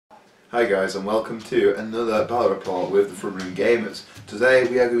Hi guys, and welcome to another battle report with the Front Room Gamers. Today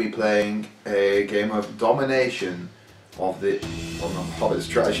we are going to be playing a game of domination of the Hobbit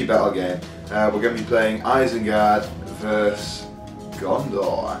Strategy Battle Game. We're going to be playing Isenguard versus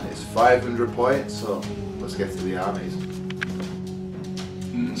Gondor, and it's 500 points, so let's get to the armies.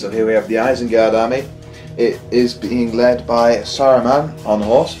 So here we have the Isenguard army. It is being led by Saruman on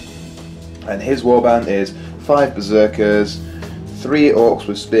horse, and his warband is 5 berserkers, 3 orcs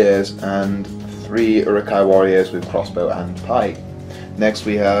with spears, and 3 Urukai warriors with crossbow and pike. Next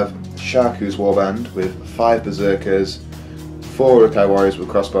we have Shaku's warband with 5 berserkers, 4 Urukai warriors with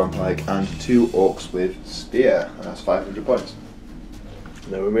crossbow and pike, and 2 orcs with spear, and that's 500 points.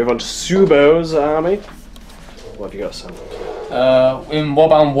 Now we move on to Subo's army. What have you got, Sam? In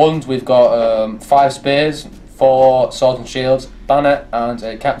warband 1 we've got 5 spears, 4 swords and shields, banner, and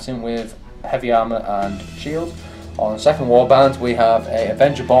a captain with heavy armour and shield. On the second warband we have a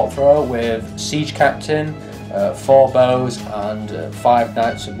avenger bolt thrower with siege captain, 4 bows, and 5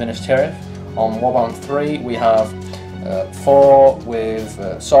 knights of Minas Tirith. On warband 3 we have 4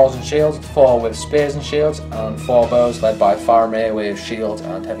 with swords and shields, 4 with spears and shields, and 4 bows led by Faramir with shield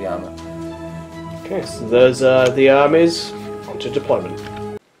and heavy armour. Okay, so there's the armies. On to deployment.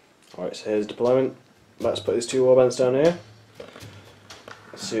 Alright, so here's deployment. Let's put his 2 warbands down here.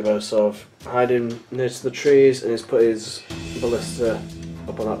 Subo's sort of hiding near to the trees, and he's put his ballista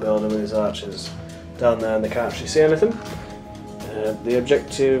up on that building with his archers down there, and they can't actually see anything. The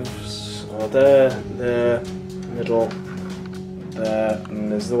objectives are there, middle, there,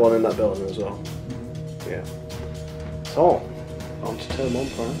 and there's the one in that building as well. Yeah. So, on to turn 1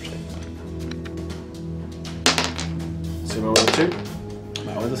 priority. Subo with a 2.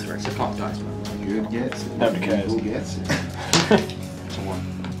 No, with a 3. It's a clock dice, man. Good gets it. Nobody cares. Who gets it? It's a 1.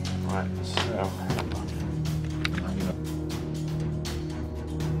 Right, so.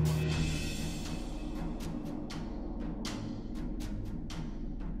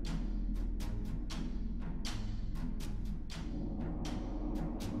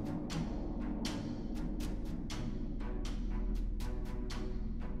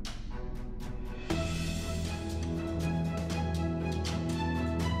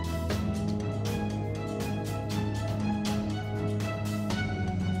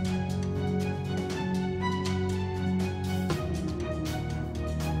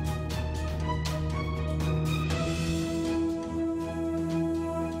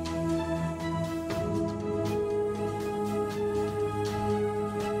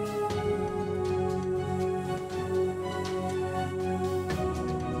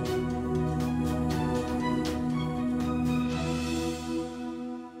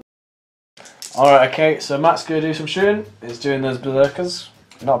 Alright, okay, so Matt's going to do some shooting. He's doing those berserkers.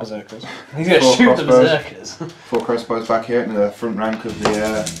 Not berserkers. He's going to shoot the berserkers. 4 crossbows back here in the front rank of the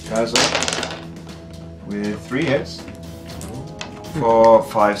guys there. With 3 hits. 4,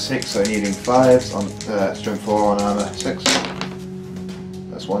 5, 6, so needing 5s on strength 4 on armour 6.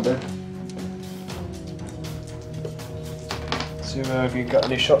 That's 1 dead. So have you got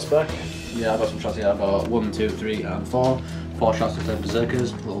any shots back? Yeah, I've got some shots here. I've got 1, 2, 3, and 4. 4 shots at the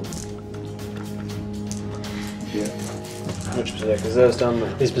berserkers. Well, yeah. How much berserkers? There's down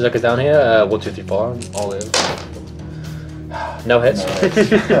there. these berserkers down here, 1, 2, 3, 4, all in. No hits.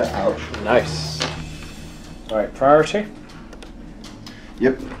 Ouch. Nice. Alright, priority.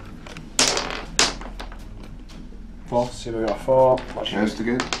 Yep. 4. So we got 4. Goes to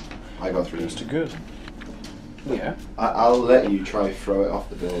good. I got 3. Goes to good. Yeah. I'll let you try throw it off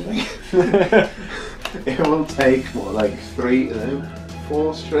the building. It will take what, like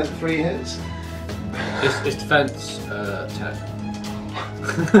 4 strength 3 hits. It's defense 10.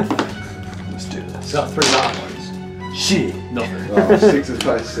 Let's do this. It's got 3 battle points. Shit. Nothing. Oh, 6s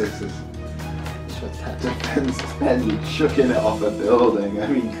by 6s. It's for 10. Defense 10, you're chucking it off a building. I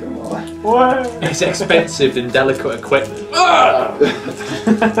mean, come on. What? It's expensive and delicate equipment.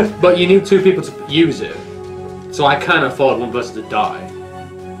 But you need 2 people to use it. So I can't afford 1 person to die.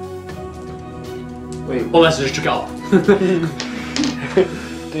 Wait. Unless I just took it off.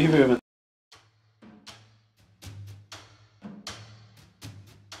 Do you move it?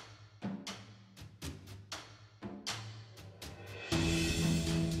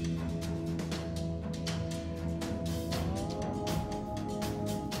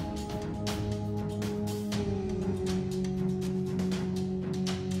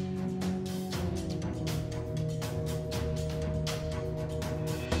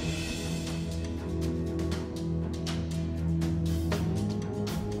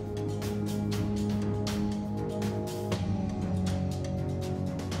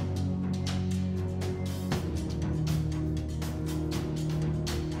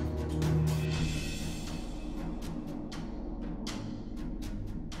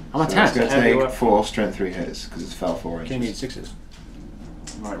 I'm So attacked. it's going to Heavy take weapon. 4 strength 3 hits because it's fell 4 Okay, inches. need 6s.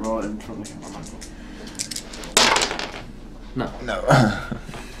 Right, roll it in front of me. No.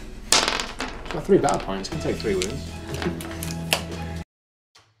 Got 3 battle points. Can take 3 wounds.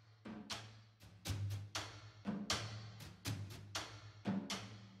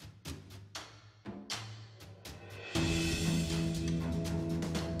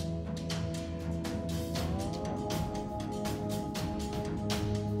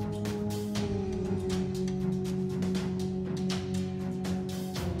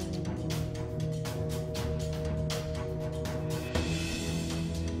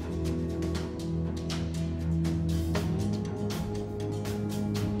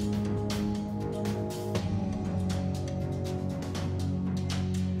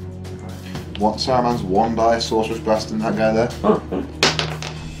 What Saruman's 1 die sorcerer's blasting that guy there?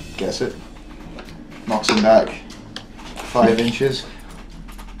 Gets it. Knocks him back 5 inches.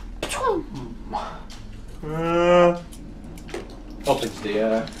 Up into the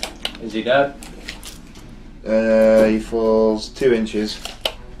air. Is he dead? He falls 2 inches.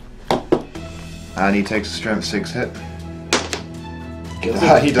 And he takes a strength 6 hit.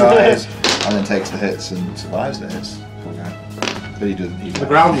 He dies and then takes the hits and survives the hits. Okay. But he doesn't. The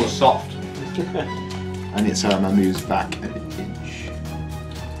ground was soft. And yet Saruman moves back an inch.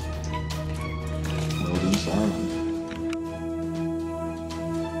 Well done, Saruman.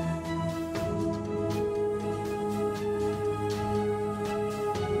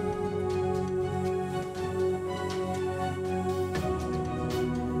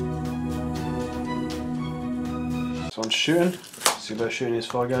 So I'm shooting. See where shooting is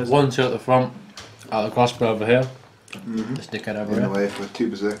for, guys. 1, 2 at the front. Out the crossbow over here. This dickhead over In the here. way for 2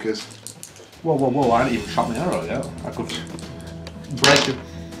 berserkers. Whoa, whoa, whoa! I hadn't even shot my arrow yet. I could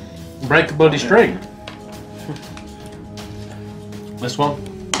break a bloody string. This one.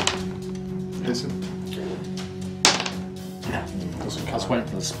 Hits him. Yeah. That's waiting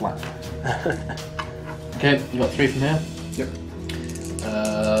for the splat. Okay, you got 3 from here. Yep.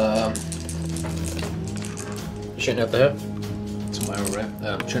 Shooting over here. Somewhere over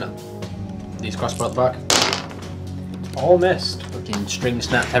here. Shooting at these crossbow at the back. All missed. Fucking string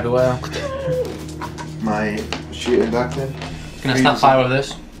snapped everywhere. My shooting back then. Gonna snap 5 of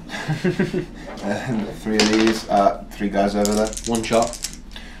this. And 3 of these. 3 guys over there. 1 shot.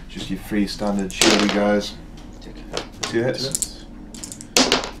 Just your 3 standard shieldy guys. 2 hits.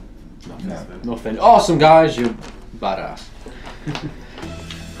 No. Nothing. Awesome, guys. You badass.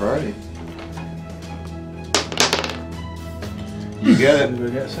 Priority. You get it. Who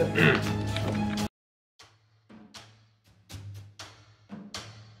gets it?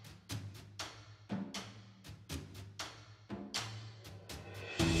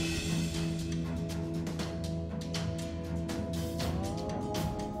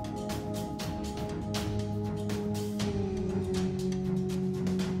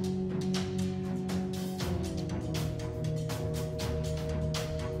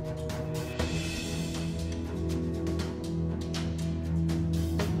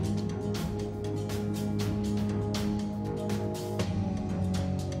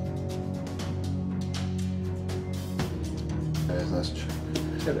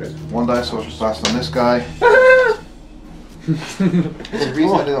 Yeah, there is. 1 dice sorcerer's blast on this guy. There's a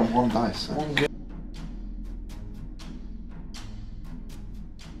reason I did on 1 dice. So.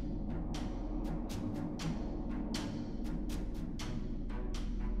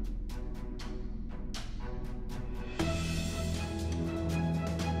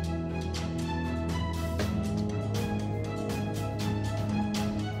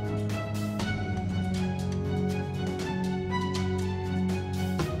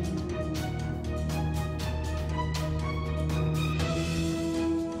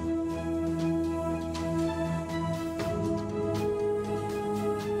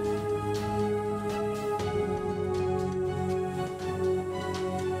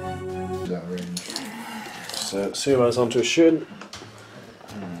 That range. So Suma's onto a shooting.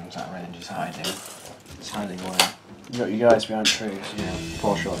 That range is hiding. It's hiding away. You got you guys behind trees. Yeah,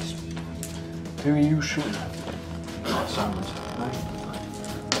 4 shots. Who are you shooting at? Oh, Simon's.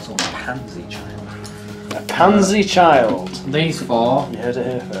 That's all pansy child. A pansy child. These 4 You heard it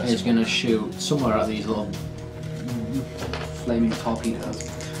here first. is going to shoot somewhere at these little flaming torpedoes.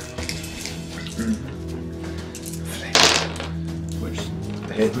 Which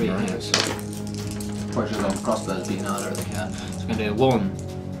The hit. 3 hits. Push it on crossbows beating harder as they can. So it's going to do 1,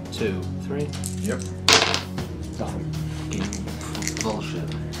 2, 3. Yep. Nothing. Bullshit.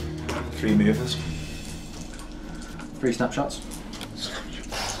 3 movers. 3 snapshots.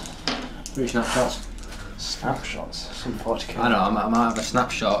 3 snapshots. Snapshots. Some 40k. I know, I might have a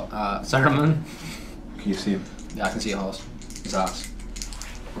snapshot at Saruman. Can you see him? Yeah, I can see a horse. His ass.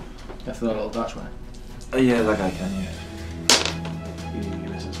 If the little Dutch way. Yeah, that guy can, yeah. He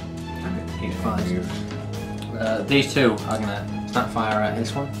misses. He's fine. These two are gonna snap fire at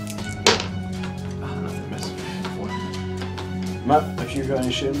this one. Ah, nothing missed. Matt, have you got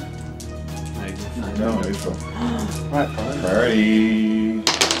any shooting? No, neutral. Right, fine. Priority.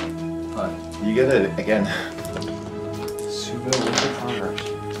 Fine. You get it again. Super wicked fire.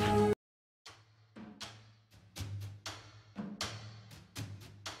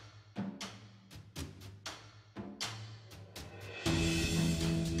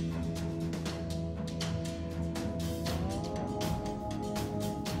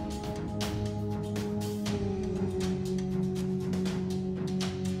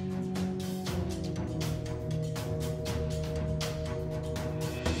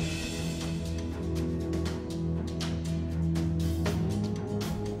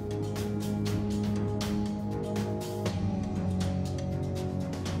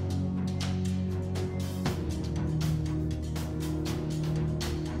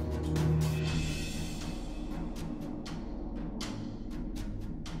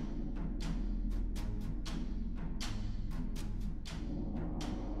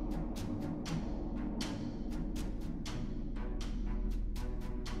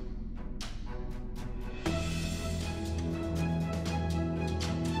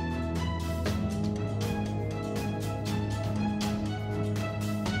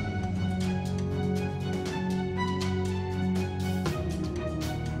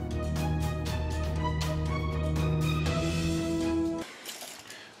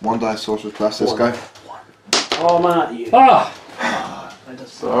 One dice sorcerer's class, this guy. Oh, Matt, you. Ah! I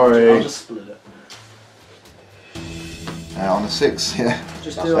just, Sorry. I'll just split it. On a 6, yeah.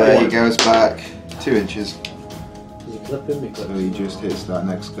 Just do He it. goes back 2 inches. Does he clip him? He clips So he him. just hits that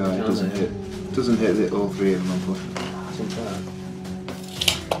next guy. Can't Doesn't he? hit. Doesn't hit all 3 of them, unfortunately. That's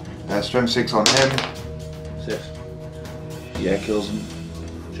unfair. Strength 6 on him. 6. Yeah, kills him.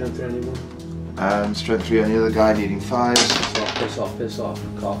 Strength 3 anymore? And strength 3 on the other guy, needing 5s. Piss off, piss off, piss off.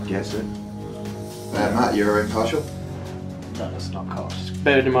 Cough. Gets it. Matt, you're impartial. No, that's not cocked.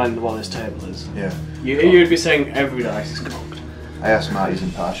 Bearing in mind what this table is. Yeah. You'd be saying every dice is cocked. I asked Matt, he's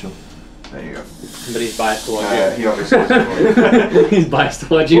impartial. There you go. But he's biased towards He obviously is impartial. He's biased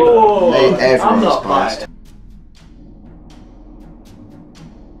towards you. Whoa, everyone's I'm not biased. biased.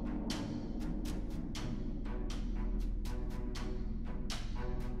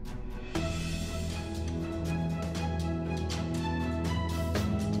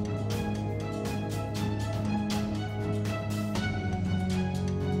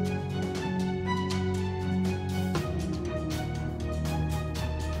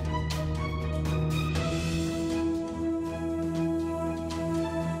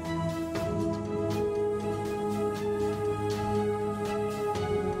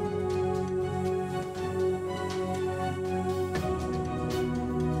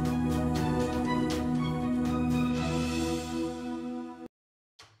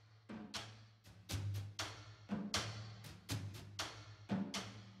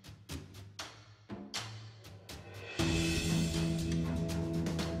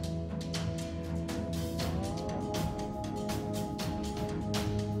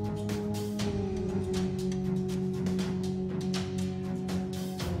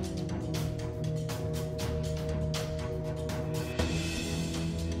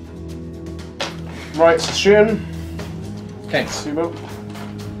 Right, so Shane. Okay. Subo.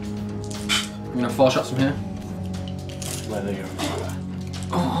 I'm gonna 4 shots from here. Where they go?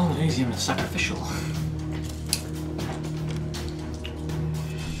 Oh, he's even sacrificial.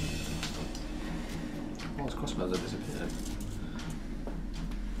 All his crossbows have disappeared.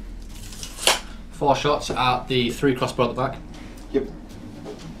 4 shots at the 3 crossbow at the back. Yep.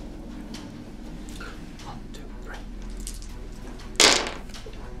 1, 2, 3.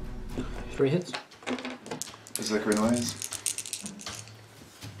 3 hits. Berserker in ways.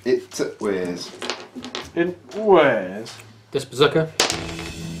 It weighs. In ways. This berserker.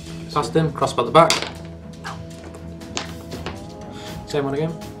 Past him, crossbow at the back. Same one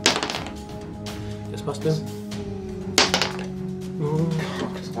again. Just past him.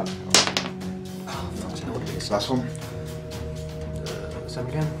 Last one. Same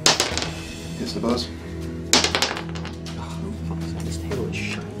again. Hits the buzz. This table is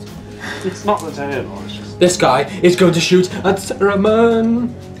shite. It's not the table, it's just... This guy is going to shoot at Saruman.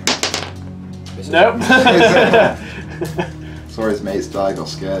 Nope. Saw his mates die, got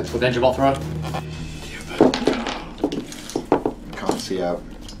scared. With danger bolt throw. Can't see out.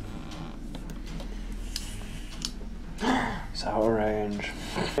 It's out of range.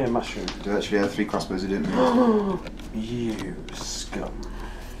 Yeah, mushroom. Do actually have 3 crossbows, didn't we? You scum.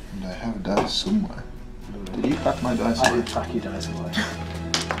 And I have a dice somewhere. Did you pack my dice I away? did pack your dice away.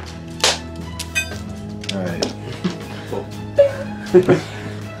 Alright.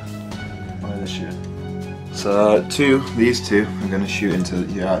 Why this shit? So these two I'm going to shoot into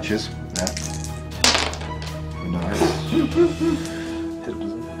your archers. There. Nice.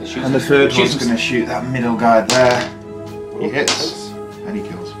 And the third one's going to shoot that middle guy there. He hits and he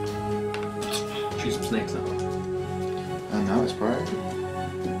kills. Shoot some snakes now. And now it's bright.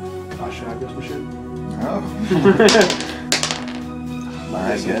 Actually, I guess we should. Oh.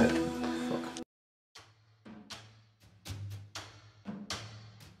 I get it.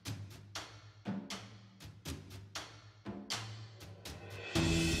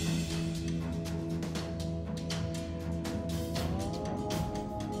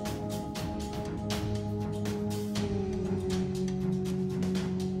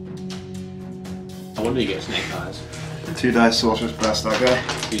 I wonder you get snake eyes. 2 dice sorcerer's blast that guy.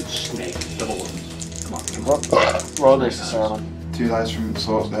 Huge snake, double ones. Come on. What? Roll this, Saruman. 2 dice from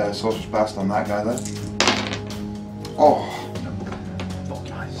sorcerer's blast on that guy there. Oh. Fuck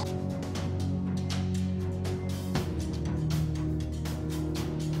nice.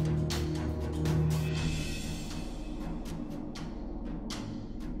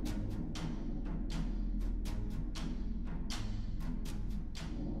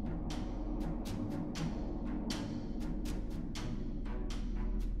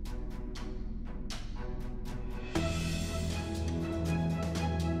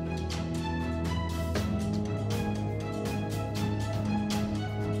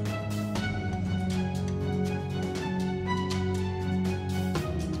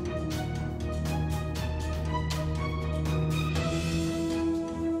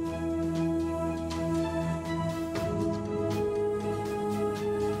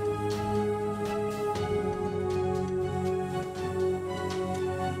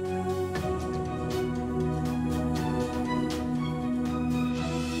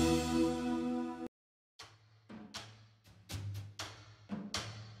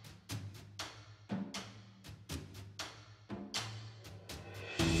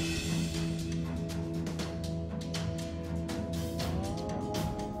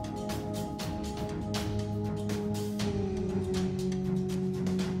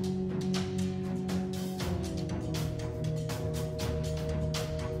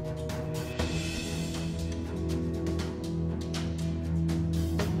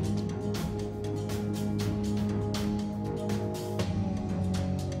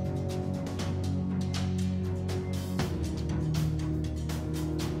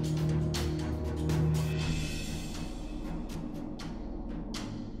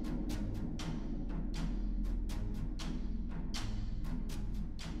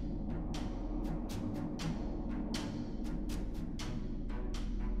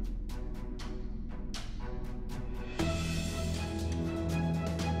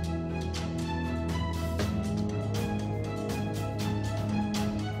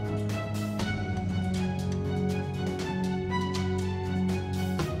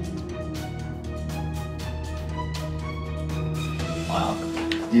 Wow.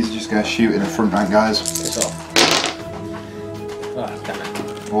 These are just going to shoot in the front rank, guys. Piss off. Ah, damn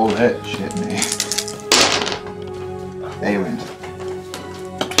it. All hit. Shit me. They win.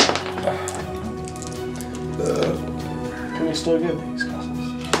 Can we still get these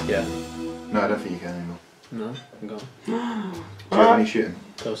castles? Yeah. No, I don't think you can anymore. No, I'm gone. Do you have any shooting?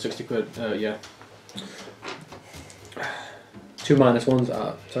 So 60 quid, yeah. 2 -1s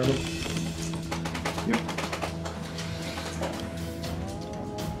at Simon. Yep.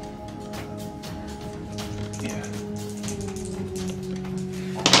 Yeah.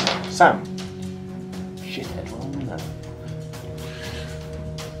 Sam. Shithead rolling there.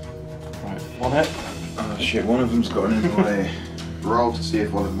 Right, 1 hit. Oh shit, one of them's gotten in the way. Roll to see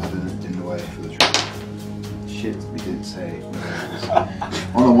if one of them had in the way for the trip. Shit, we didn't say.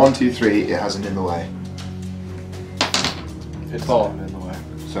 On a 1, 2, 3, it has an in the way. It's 4. in the way.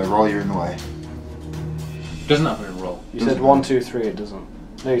 So roll you're in the way. Doesn't have a roll. You said 1, 2, 3, it doesn't.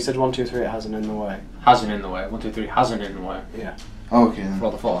 No, you said 1, 2, 3, it has an in the way. Has an in the way. 1, 2, 3 has an in the way. Yeah. Oh, okay then.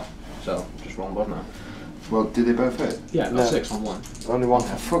 Roll the 4. So just roll above now. Well, did they both hit? Yeah, No. 6 on 1. Only 1 For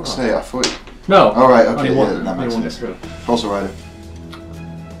hit. fuck's sake, I thought. No. Oh, right, okay, only yeah, one. that makes only one sense. gets through. Pulsar Rider.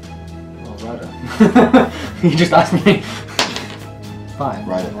 Oh, rider. You just asked me. 5.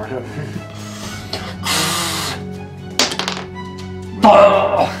 Rider. Right.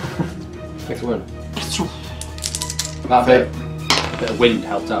 Next win. That bit of wind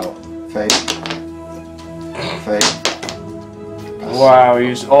helped out. Fate. Fate. Wow, he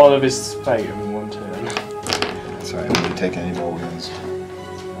used all of his fate in one turn. Sorry, I won't take any more wins.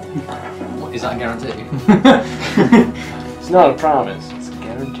 What, is that a guarantee? It's not a promise, it's a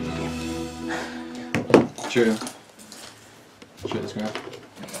guarantee. True. Shoot this guy.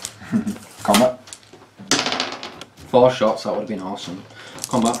 Combat. 4 shots, that would have been awesome.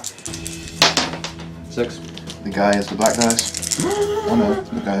 Combat. 6. The guy has the black dice. Oh no,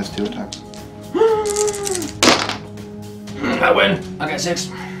 the guy has 2 attacks. I win. I get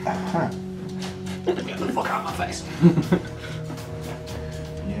 6. Huh. Get the fuck out of my face.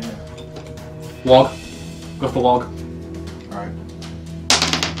 Yeah. Log. Go for log. Alright.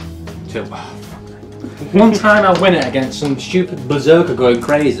 2. One time I win it against some stupid berserker going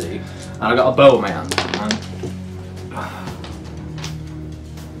crazy, and I got a bow in my hand. And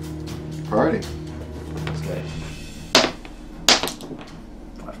Priority. Okay.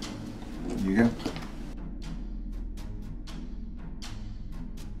 You go.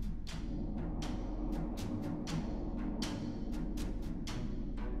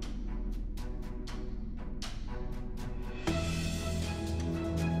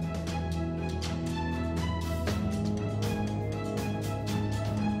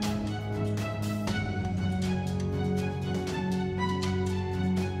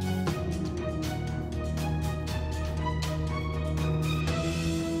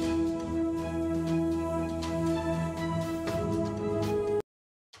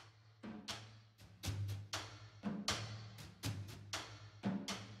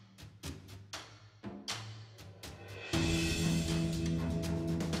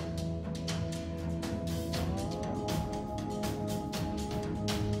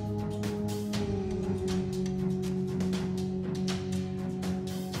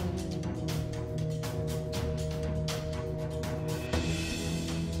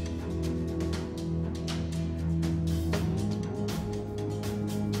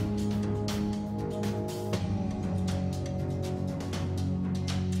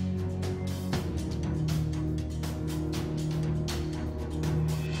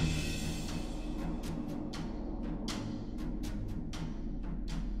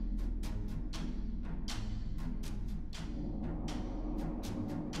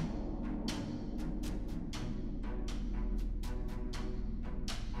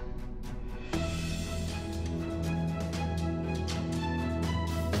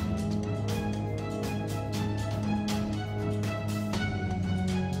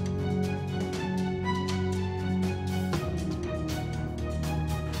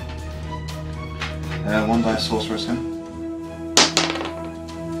 One dice sorceress him.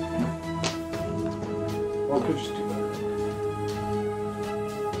 Well, I could just do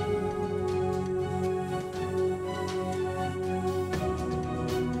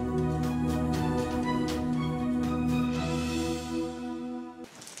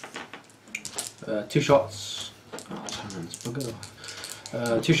that. Two shots. Oh, Simon's bugger.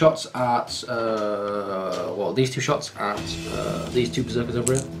 2 shots at well, these 2 shots at these 2 berserkers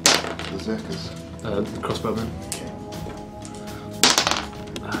over here. Berserkers. The crossbowmen.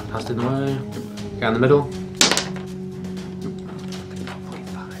 Passed in the way. Guy in the middle.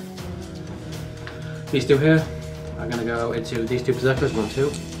 These 2 here are going to go into these 2 berserkers. 1,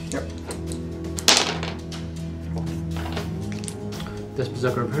 2. Yep. This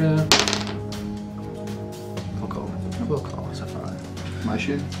berserker over here. Fuck off. Fuck off. That's a 5. My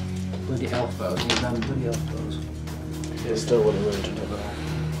shield. Bloody elf bows. Need them bloody elf bows. Yeah, still wouldn't really do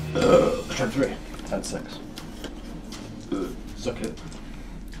that. Strength 3. That's 6. Suck it.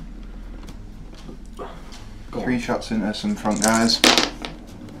 Go 3 shots into some front guys.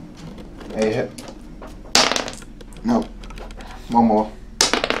 A hit. Nope. 1 more.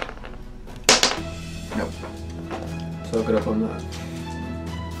 Nope. So good up on that.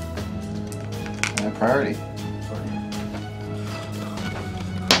 Priority.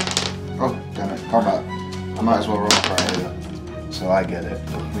 Oh, damn it. Combat. I might as well roll priority. So I get it.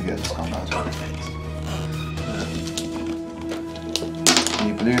 We get this combat as well.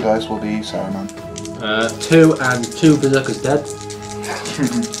 The blue dice will be Saruman. 2 and 2 berserkers dead.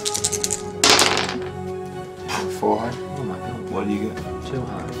 4 high. Oh my god. What do you get? 2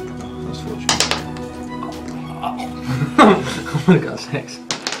 high. That's fortunate. I would have got 6.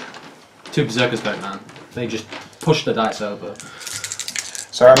 2 berserkers back, man. They just pushed the dice over.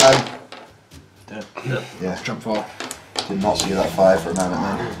 Saruman. Dead. Yeah. Jump 4. Did not see that 5 for a moment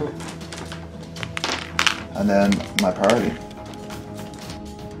then. And then my priority.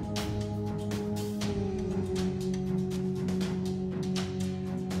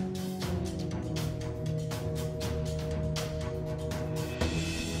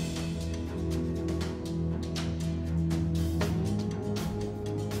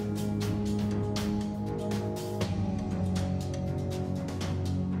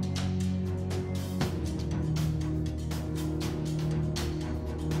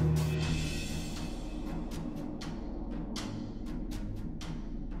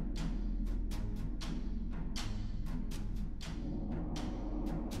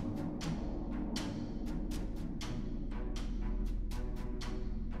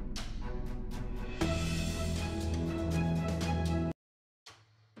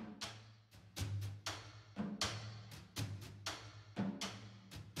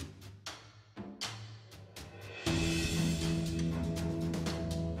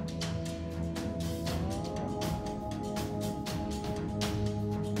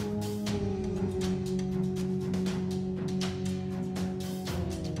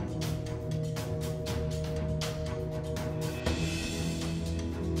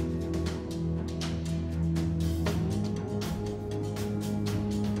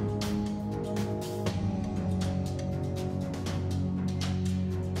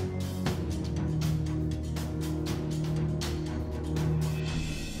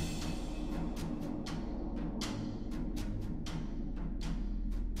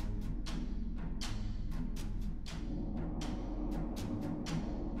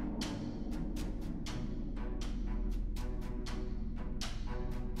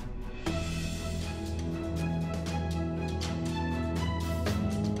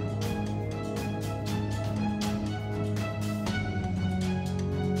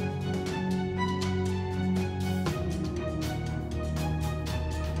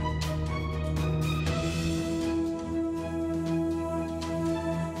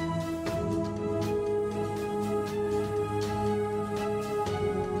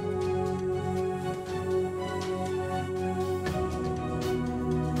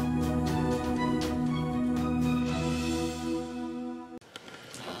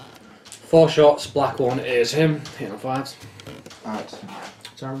 4 shots, black one is him. Hit on 5s. At.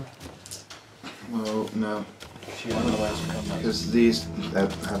 Sorry. Well, no. Shoot him in the way to combat. Because these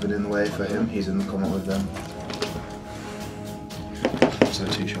have been in the way for him, he's in the combat with them. So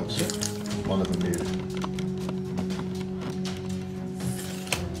 2 shots. One of them moved.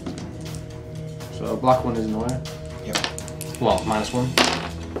 So black one is in the way. Yep. Well, -1. -1.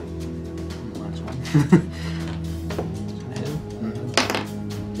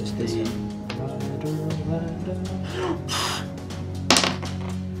 Just the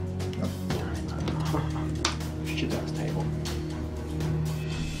shit that's table.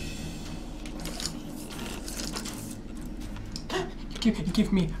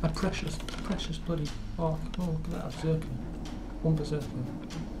 Give me a precious bloody oh look at that berserker. 1 berserker.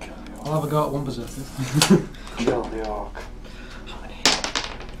 I'll have a go at 1 berserker. Kill the orc.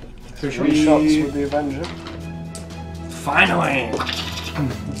 3 3 shots with the avenger. Finally!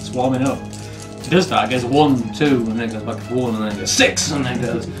 It's warming up. He does that, it goes 1, 2, and then goes back to 1, and then goes 6, and then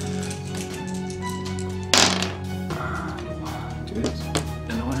goes. Do it.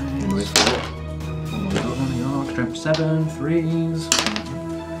 Anyways. Strength 7, 3s,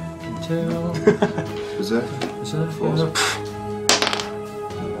 2, Berserker. 4.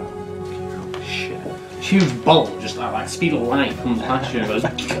 Shit. Huge bolt, just like speed of light comes past you and goes.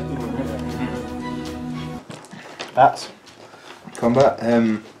 That's Combat.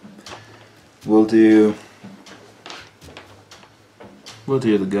 We'll do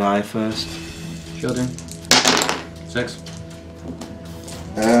the guy first. Shielding. 6.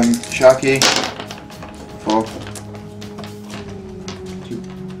 Sharky. 4.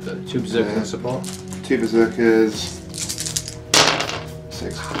 2 berserkers support. 2 berserkers.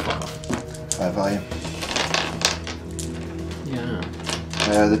 6. 5 volume. Yeah.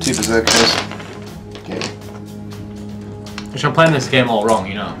 The 2 berserkers. Okay. Which I'm playing this game all wrong,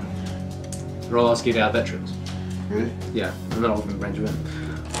 you know. Rolowski, they are veterans. Really? Yeah, I'm not within range of it.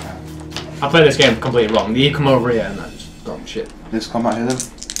 I played this game completely wrong. You come over here and I just got shit. This combat here then.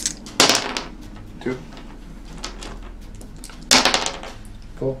 2.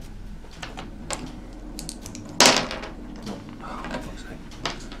 4.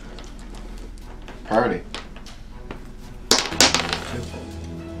 Priority. 2.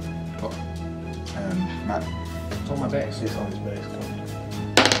 Matt. It's on my base. it's on his base.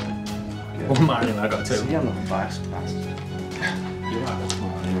 Well, Mario, I got 2. See, I'm not a biased bastard. You're right.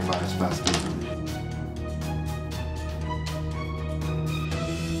 You're a biased bastard.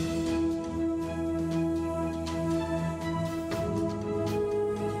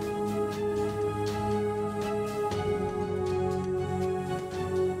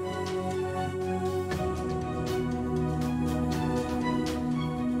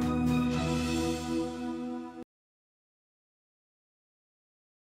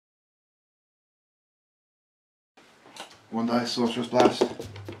 One dice, Sorcerer's Blast.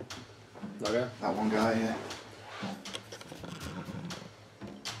 Okay. That one guy, yeah.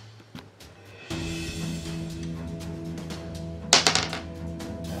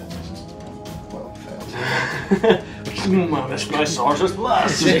 Well, failed. That's my Sorcerer's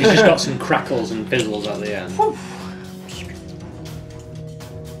Blast! It's just got some crackles and fizzles at the end.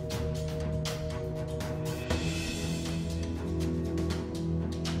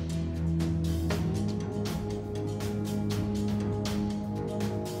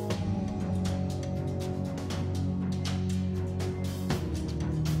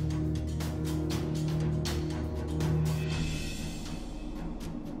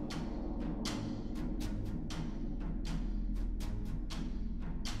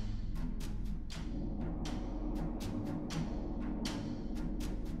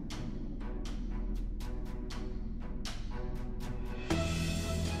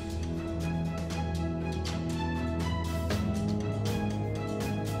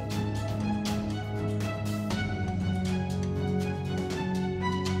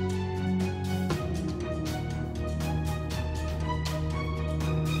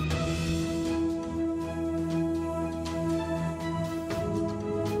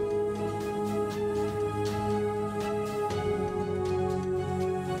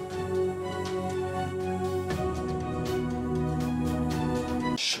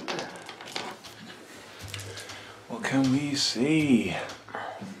 What can we see?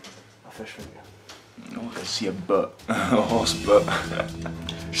 A fish finger. Oh, I can see a butt. A horse butt.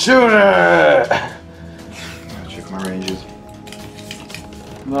 Shoot it! Check my ranges.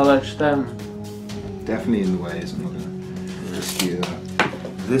 Well, that's them. Definitely in the way, so I'm not gonna dispute that.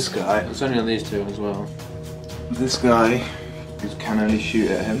 This guy. It's only on these 2 as well. This guy can only shoot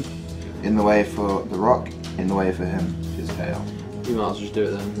at him. In the way for the rock, in the way for him, his tail. You might as well just do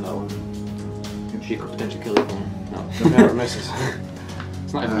it then, that one. She could potentially kill it one. No. The mirror misses.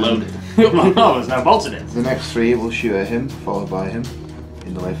 It's not even loaded. No, there's no bolts in it. The next 3 will shoot at him, followed by him.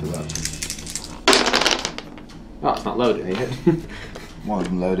 In the way for that. Oh, it's not loaded. They hit. One of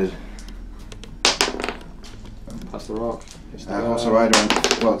them loaded. That's the rock. Horse and rider.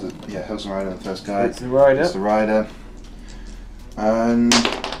 Well, yeah, horse and rider. The first guy. It's the rider. It's the rider. And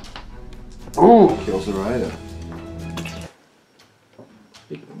Ooh! kills the rider.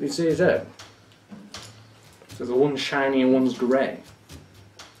 You see his head? So the one's shiny and one's grey.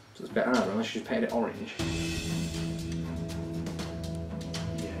 So it's a bit harder unless you just painted it orange.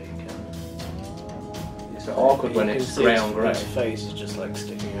 Yeah, you can. It's a bit awkward when You can it's see grey its- on grey. Its face is just like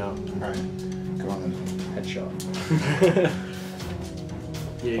sticking out. Right. Go on then. Headshot.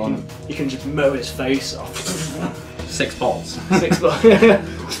 Yeah, you can just mow its face off. 6 bolts. 6 bucks.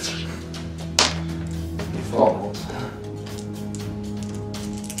 4 bolts.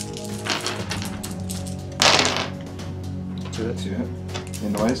 Two hits.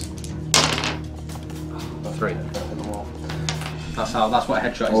 In the ways. 3. That's what a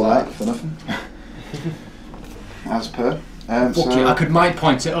headshot is All like. that for nothing. As per. Fuck So you, I could might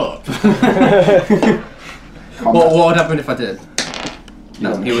point it up. combat. What would happen if I did?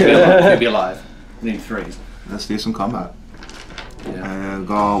 No, he would be alive. Need 3s. Let's do some combat. Yeah.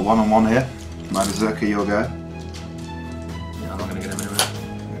 Go 1-on-1 here. My berserker, your guy. Yeah, I'm not gonna get him anyway.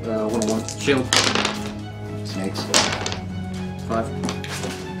 1-on-1. Shield. Snakes. 5.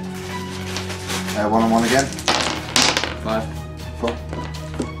 1-on-1 again. 5. 4.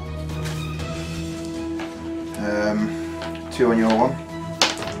 2 on your 1.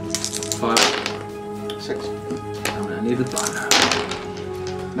 5. 6. Damn it, I need the banner.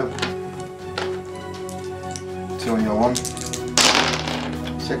 Nope. 2 on your 1.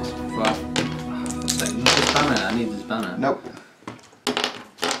 6. 5. I need this banner. I need this banner. Nope.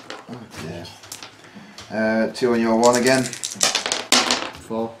 Oh dear. 2 on your 1 again.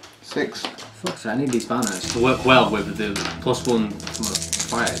 4. 6. Fuck's sake, I need these banners to work well with the +1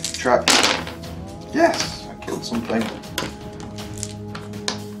 fire. Trap. Yes! I killed something.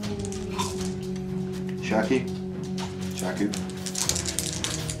 Shaki. Shaku.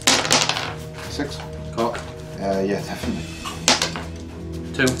 6. Cock. Yeah, definitely.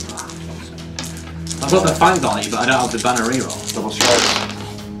 2. I've got the fight value, but I don't have the banner reroll. Double strikes.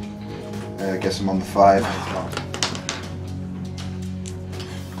 Guess I'm on the 5.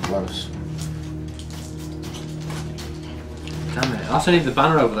 Close. Damn it. I also need the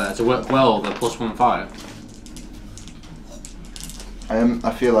banner over there to work well, the +1 fire.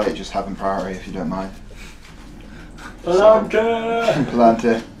 I feel like just having priority if you don't mind. Palante!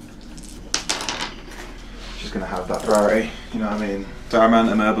 Palante. Just gonna have that priority, you know what I mean? Saruman,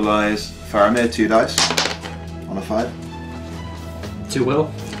 immobilise, Faramir, 2 dice. On a 5. 2 will.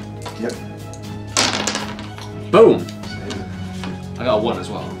 Yep. Boom! Save it. I got a 1 as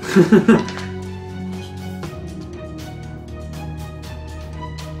well.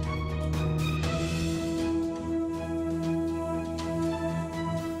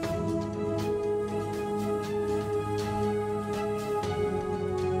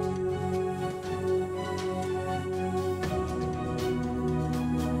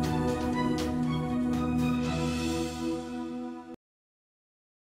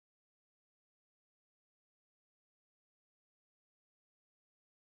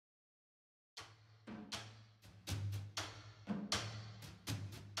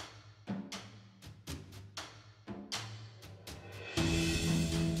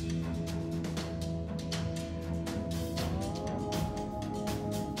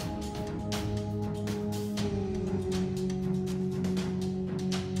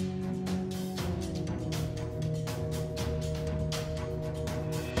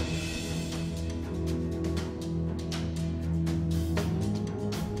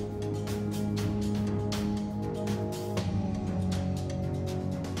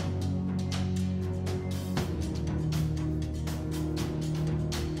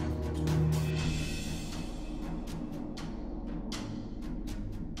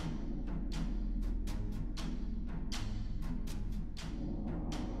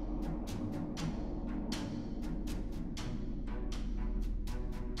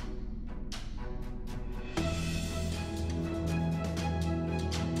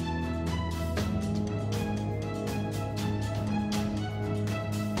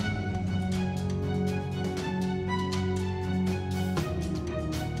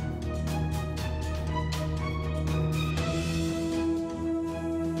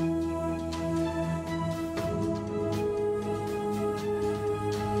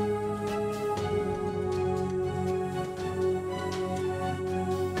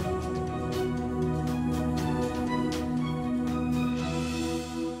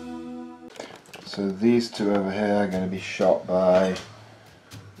 So these two over here are going to be shot by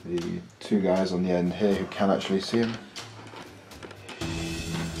the two guys on the end here who can actually see him.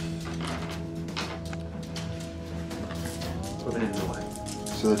 Put it in the way.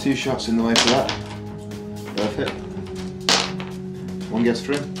 So the 2 shots in the way for that. Both hit. One gets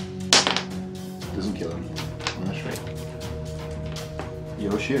through. Doesn't kill him. That's right.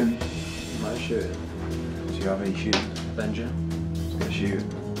 You're shooting. Am I shooting? Do you have any shooting? Avenger. He's going to shoot.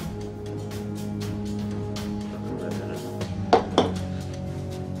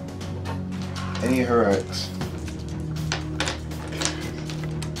 Any heroics?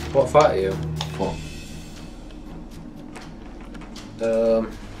 What fight are you? 4. I'm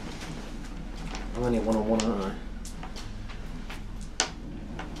only 1-on-1, aren't I?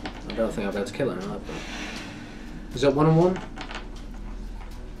 I don't think I'll be able to kill him, either. Is that 1-on-1?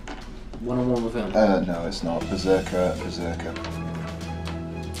 1-on-1 with him? No, it's not. Berserker.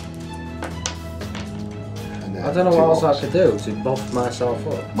 And then I don't know 2 what else I orcs. could do to buff myself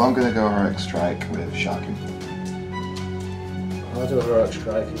up. Well, I'm going to go heroic strike with Sharkin. I'll do a heroic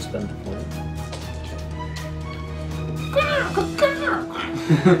strike and spend a point.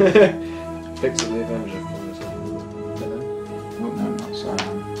 Picks up the Avenger from this. Oh, no, not sorry.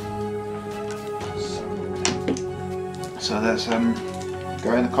 So let's go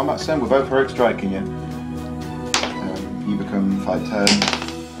in the combat stand. We're both heroic striking you. You become fight 10.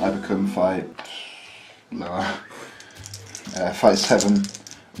 I become fight lower. Fight 7.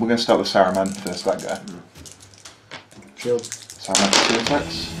 We're going to start with Saruman first, that guy. Shield. Saruman for 2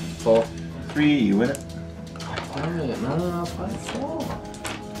 attacks. 4. 3, you win it. Alright, no, I'll fight 4.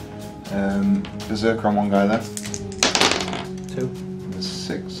 Berserker on one guy there. 2. There's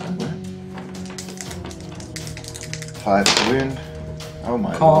 6 somewhere. 5 for wound. Oh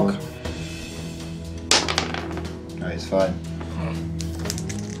my lord. No, he's fine.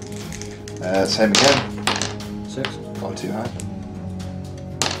 Same again. 6. Gone too high.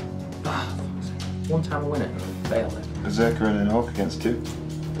 One time I win it and I fail it. Berserker and an orc against 2.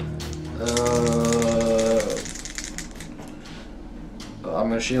 I'm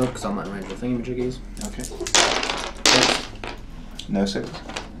going to shield because I'm not in range of thingamajiggies. Okay. 6. No 6.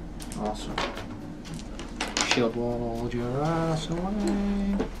 Awesome. Shield walled your ass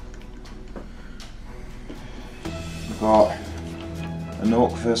away. We've got an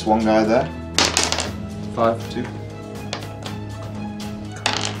orc versus one guy there. 5. 2. No,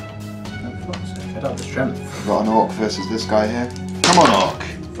 fuck's sake, I don't have the strength. We've got an orc versus this guy here. Come on, orc!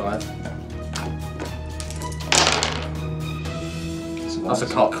 5. So That's a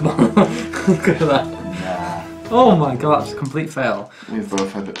cock, come on. Look at that. Nah. Oh my god, that's a complete fail. We've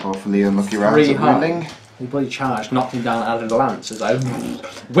both had awfully unlucky rounds 3 at high. wounding. He bloody charged, knocked him down, added a lance as I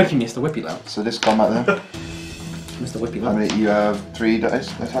whippy missed the whippy lance. So this combat there. Missed the whippy How lance. many? You have 3 dice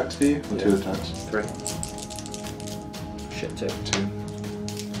attacks, do you? Or 2 attacks? 3. Shit, 2. 2.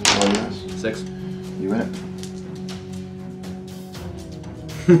 Roll this. 6. You win it.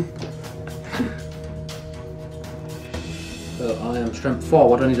 So I am strength 4,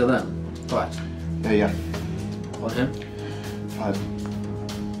 what do I need to then? 5. Yeah. On him? 5.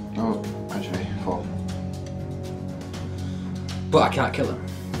 Oh, actually, 4. But I can't kill him.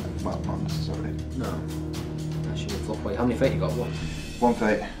 Well, not necessarily. No. Actually, flop away. How many fate you got? 1. 1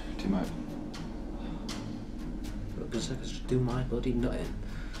 fate, 2 might. Berserkers just do my bloody nutting.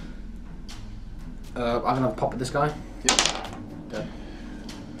 I'm gonna have a pop at this guy. Yep. Dead.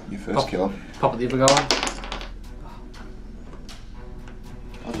 Your first Pop. kill. Pop at the other guy.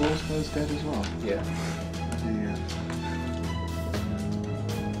 Are those guys dead as well? Yeah. Yeah.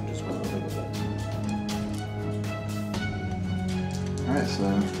 Just went over with it. Alright, so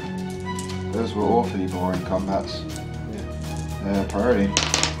those were awfully boring combats. Yeah. Priority.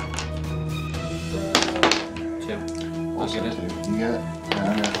 2. I'll Also get it. 2. You get it. I'm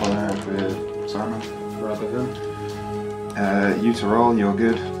going to follow her up with Saruman. Right with him. You to roll, you're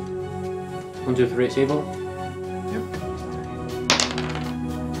good. 1, 2, 3, it's evil. Yep.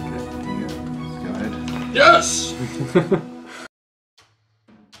 Okay, you go ahead. Yes!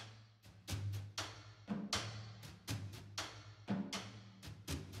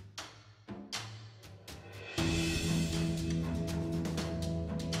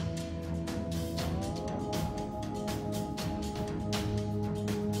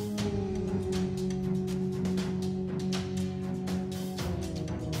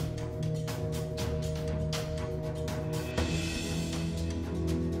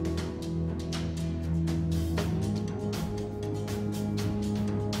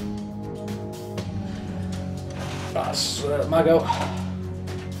 That's my go.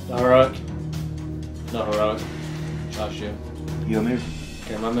 Not heroic. Not heroic. Charge you. Your move.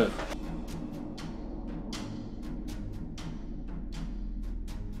 Okay, my move.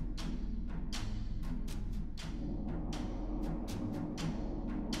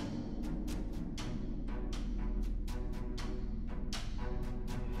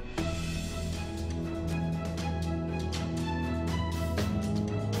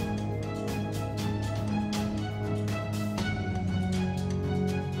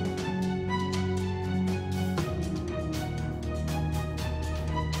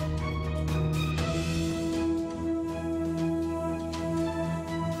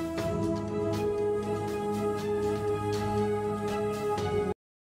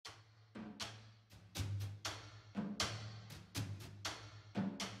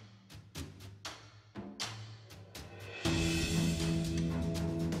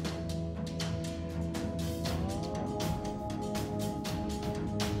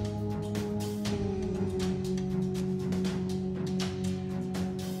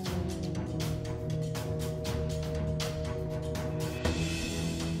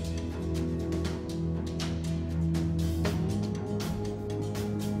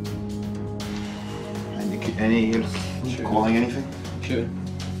 Any calling anything? Shoot.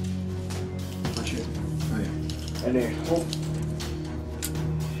 Not shoot. Oh yeah. Any. Oh.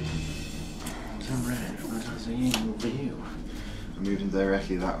 I moved him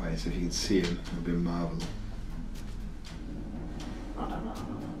directly that way, so if you could see him, it would be marvellous. I don't know.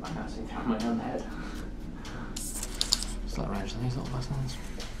 I can't see through my own head. It's like range these little bastards.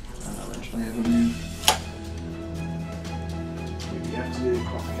 I don't know range You have to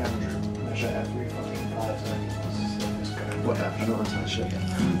clock the camera, measure every fucking 5 seconds. Just go. Whatever, I don't want to touch shit yet.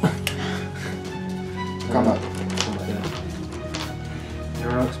 Come back.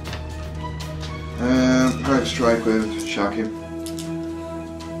 Heroics? Heroic strike with Shocking.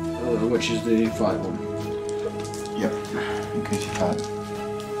 Which is the 5 one. Yep. In case you can't.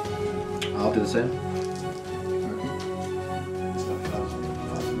 I'll do the same.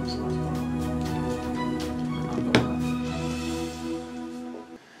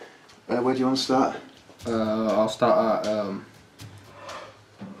 Where do you want to start? I'll start at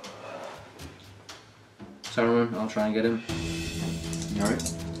Saruman. I'll try and get him. You alright?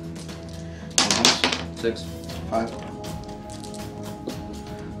 6. 5.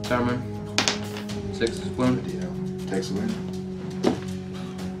 Saruman. 6. Wound. Takes the win.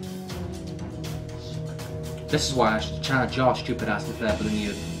 This is why I should charge your stupid ass to fair, but then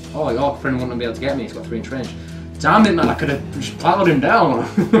you. Oh, your friend wouldn't be able to get me. He's got 3-inch range. Damn it, man! I could have just plowed him down.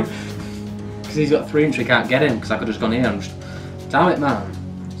 Because he's got 3-inch, I can't get him. Because I could have just gone here and just. Damn it, man!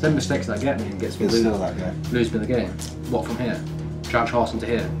 Send mistakes that get me and gets me It's still that guy. lose me the game. What from here? Charge horse into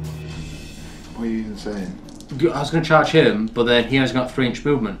here. What are you even saying? I was going to charge him, but then he has got 3-inch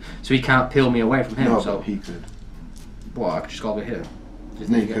movement, so he can't peel me away from him. No, so but he could. what? I could just go over here.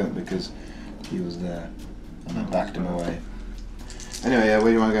 No, you couldn't because he was there. And I backed him away. Anyway, yeah, where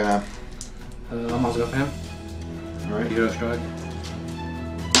do you want to go now? I might as well go for him. Alright. Hero strike.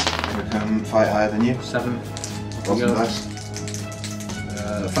 I'm going to come fight higher than you. 7. Roll some dice.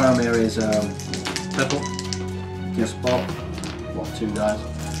 Faramir is purple. Yes, spot. What, 2 dice?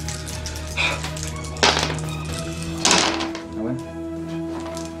 I win.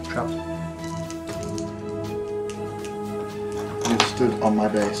 Trapped. You stood on my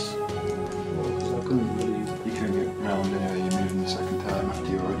base. So I couldn't really. You couldn't get round anyway, you moved him the second time after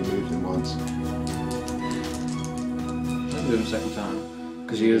you already moved him once. I do him a second time.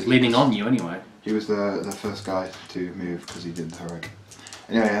 Because he was leaning on you anyway. He was the first guy to move because he did the heroic.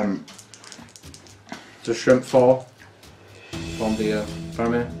 Anyway, So shrimp 4 from the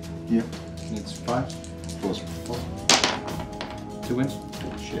Faramir. Yep. Needs 5. 4. 2 wins.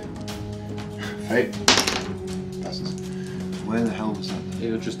 Shit. Fate. Passes. Where the hell was that? He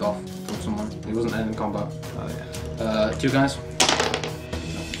was just off from someone. He wasn't in combat. Oh yeah. 2 guys.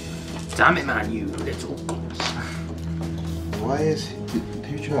 Damn it, man, you little. Why is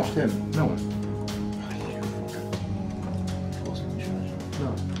who charged him? No one. Forcing me charge. No.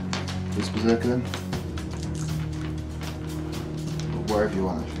 This berserker then? Or wherever you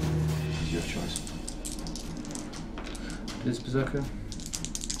want actually. It's your choice. This berserker.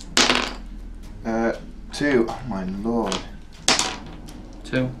 2. Oh my lord.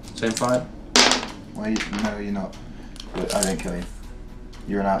 2. Same fight. Why no you're not. But I didn't kill you.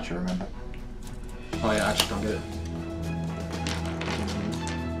 You're an archer, remember? Oh yeah, I just don't get it.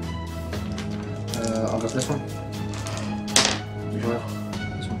 I'll go to this one. Which one?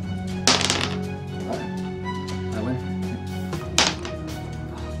 This one. Right. I win.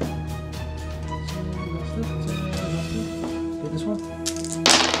 This one.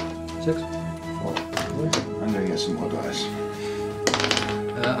 6. 4. I'm gonna get some more dice.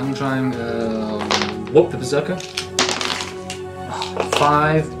 I'm trying whoop the berserker.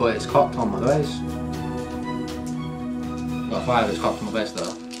 5, but it's cocked on my base. Got 5, it's cocked on my base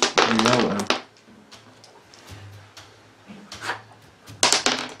though. No.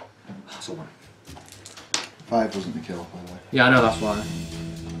 That's a 1. 5 wasn't the kill, by the way. Yeah, I know, that's why.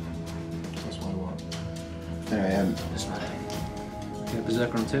 That's what I want. Anyway, It's not it. Okay,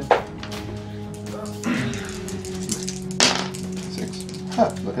 berserker on 2. 6. Ha!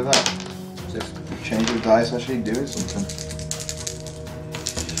 Look at that. 6. Change of dice actually doing something.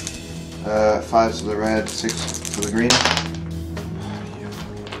 5 to the red, 6 to the green.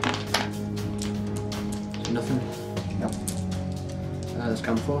 Nothing. Yep. Let's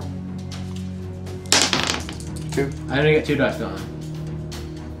come 4. 2. I only get 2 dice, don't I?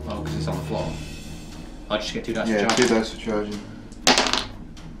 Oh, because it's on the floor. I just get 2 dice Yeah, for 2 charge. dice for charging.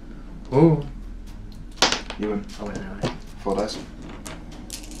 Ooh. You win. I win anyway. 4 dice.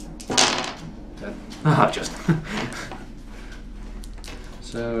 Dead. Ah, just.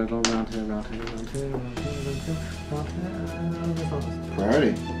 So we're going round here, round here, round here, round here, round here, round here.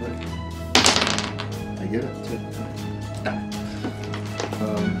 Priority. I get it.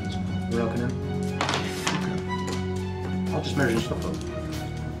 We're rocking him. I'll just measure stuff up.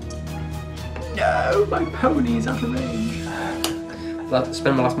 No, my pony is out of range.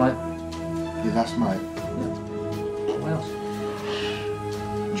 Spend my last might. Your last might. What else?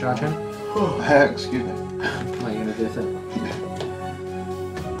 Charge him. Excuse me. What are you gonna do with it?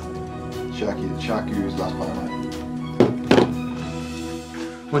 Sharky's last might.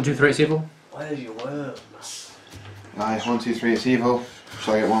 1, 2, 3, it's evil. Where's your worm? Nice, 1, 2, 3, it's evil.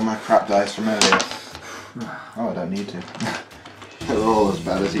 Shall I get one of my crap dice from earlier? Oh, I don't need to. They're all as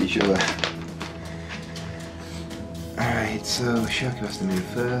bad as each other. Alright, so Sharky has to move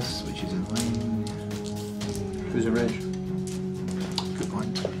first, which is annoying. Who's in range? Good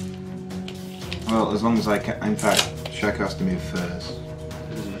point. Well, as long as I can. In fact, Sharky has to move first.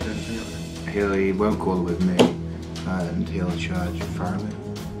 He won't call with me, and he'll charge far away.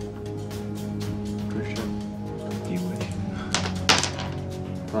 You wish.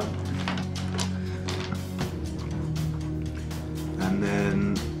 Right. And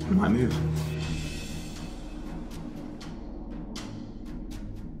then I might move.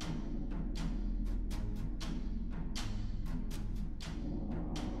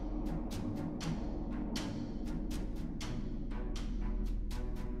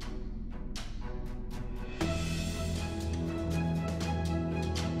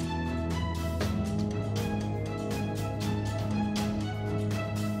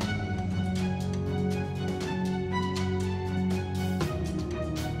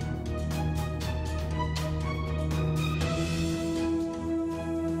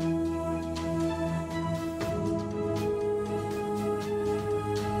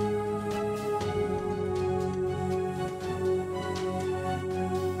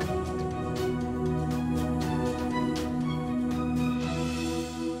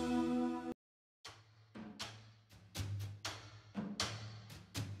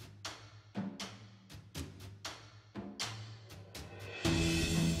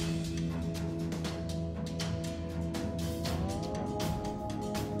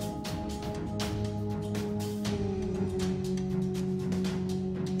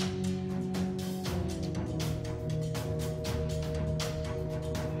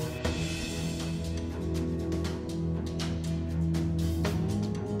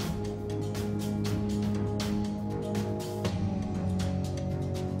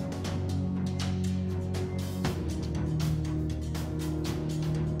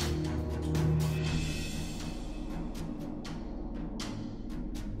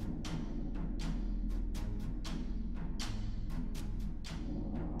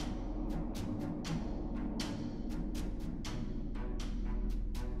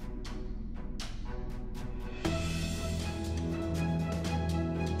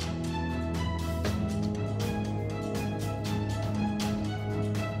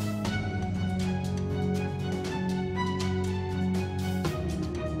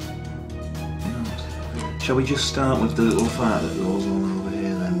 Shall we just start with the little fight that goes on over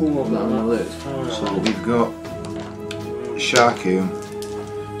here then? So we've got Sharku,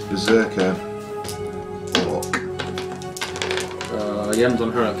 Berserker, Orc. You haven't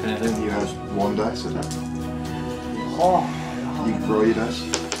done her, okay? I think You have one dice, isn't it? You can roll your dice.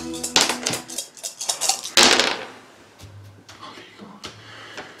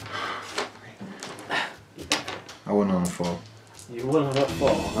 I won on a 4. You won on a 4.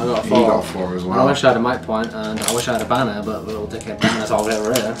 I got a 4. You got a 4 as well. I wish I had a mic point and I wish I had a banner, but the little dickhead banner's all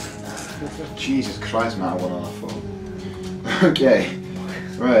over here. Jesus Christ, man, I won on a 4. Okay.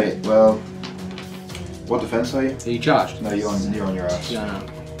 Right, well. What defense are you? Are you charged? No, you're on your ass. Yeah, I know.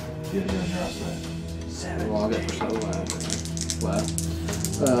 You're on your ass there. Well, I'll get pushed out where?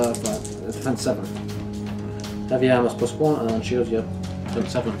 Defense 7. Heavy armor's +1 and shields, yep.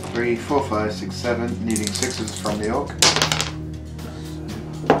 Defense 7. 3, 4, 5, 6, 7. Needing 6s from the Orc.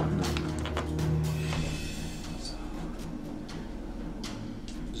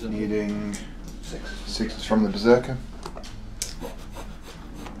 Needing 6s from the Berserker.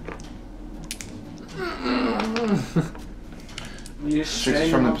 6s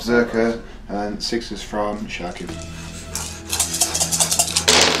from the Berserker and 6s from Sharky.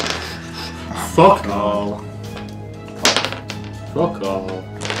 Fuck all. Fuck all.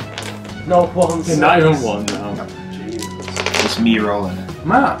 No one's Not even one now. No. It's me rolling.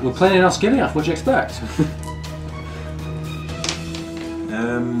 Matt, we're playing our skinny off, what'd you expect?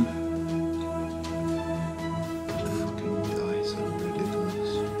 Fucking dice are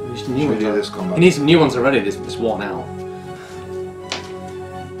ridiculous. Should Should we do this combat? He needs some new ones already, this worn out.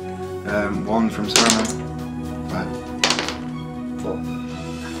 1 from Saruman. 5. 4.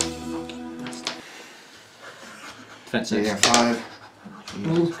 Defense So you 6. get 5.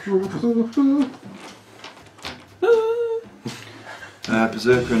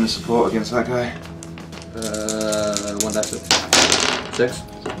 Berserker and a support against that guy. 1 dice 6.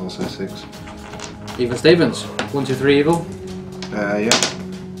 Also 6. Even Stevens. 1, 2, 3 evil. Yeah.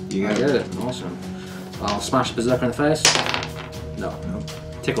 You I get get it. Awesome. I'll smash Berserker in the face. No. No.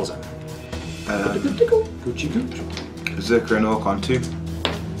 Tickles him. Tickle. Gucci gooch. Berserker and Orc on 2.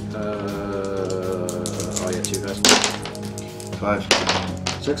 Oh yeah, 2 guys. 5.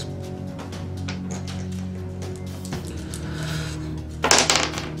 6.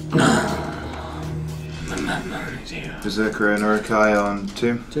 Berserker and Urukai on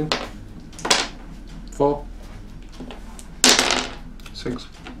 2. 2. 4. 6.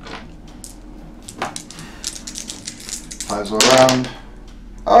 5s all around.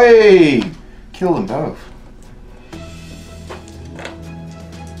 Oi! Kill them both.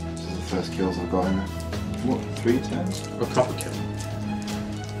 This is the first kills I've got in there. What, 3 turns? A proper kill.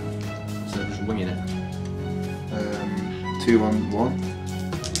 So just winging it. 2 on 1.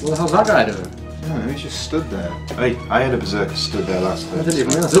 What the hell's that guy doing? No, he's just stood there. Hey, I had a Berserker stood there last I time. didn't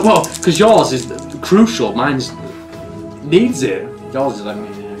even realise it. Well, because yours is crucial, mine's needs it. Yours is like,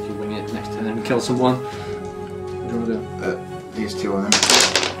 yeah, if you wing it next time and kill someone. What do you want to do? These 2 on him.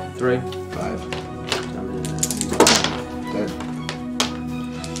 3. 5. Dead.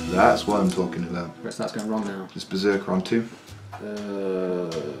 That's what I'm talking about. Right, so that's going wrong now. This Berserker on 2.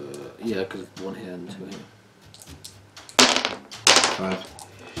 Yeah, because 1 here and 2 here. 5.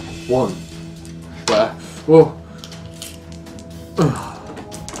 1. Where? Whoa.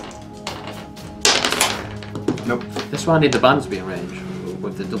 Nope. That's why I need the band to be in range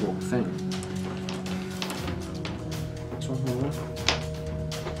with the double thing. This one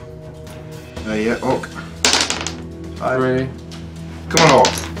more. Yeah, Orc. 5. 3. Come on,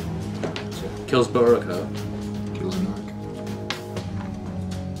 Orc. Kills Burrow. Kills an Orc.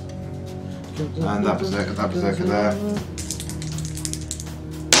 And that Berserker there.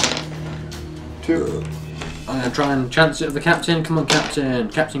 2. I'm going to try and chance it with the captain. Come on, captain.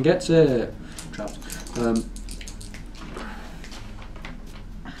 Captain gets it. Trapped. I'd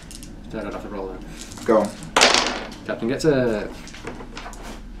have to roll then. Go on. Captain gets it.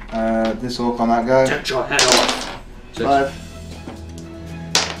 This Orc on that guy. Take your head off. 6. 5.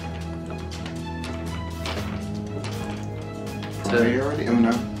 Are you already? Oh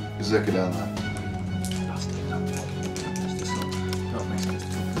no. Berserker down there.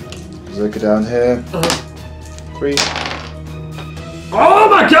 Berserker down here. 3. Oh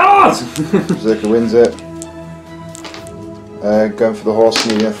my god! Berserker wins it. Going for the horse,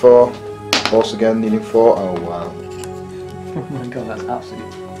 needing a 4. Horse again, needing 4. Oh wow. Oh my god, that's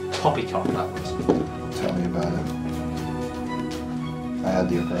absolutely poppycock that was. Tell me about it. I had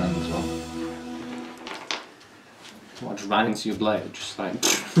the upper hand as well. What, just ran into your blade? Just like...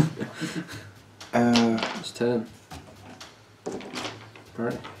 It's turn.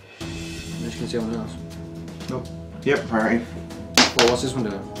 Priority. Unless you can see anyone else. Nope. Yep, priority. Well, what's this one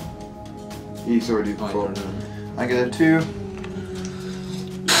doing? He's already Oh, before. you're doing it. I get a 2.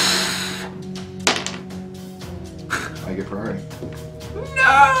 I get priority.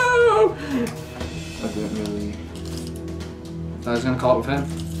 No! I don't really... I was going to call it with him.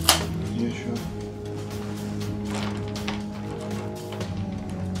 Yeah, sure.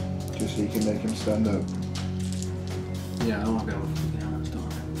 Just so you can make him stand up. Yeah, I won't be able to. Yeah, that's done.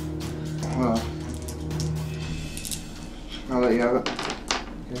 Well, I'll let you have it.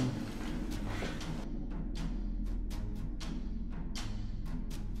 Okay.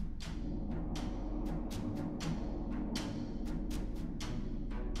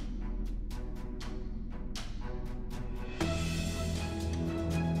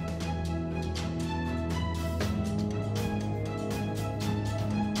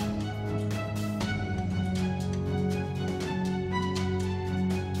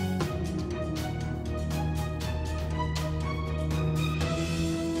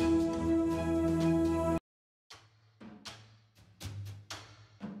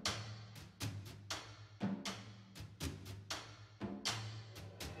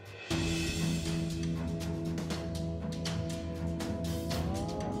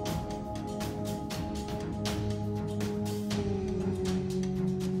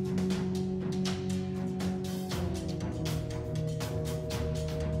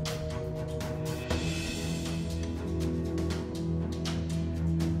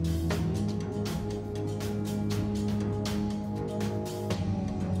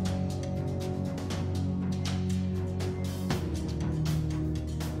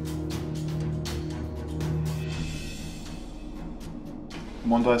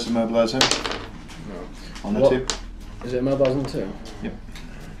 One dice immobilise him. No. On the What? 2. Is it mobiles on 2? Yep.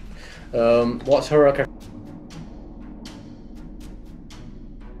 What's heroic?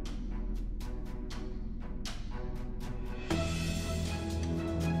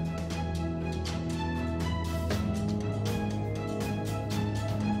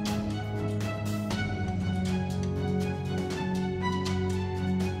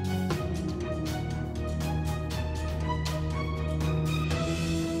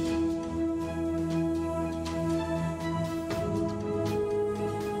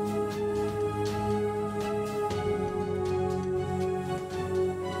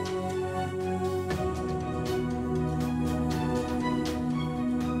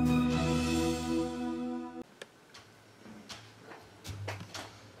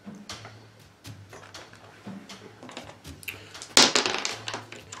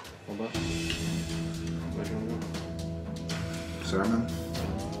 Sermon.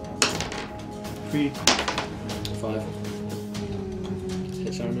 3. 5.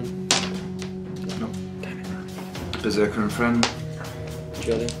 Hit Saruman. No. Berserker and friend.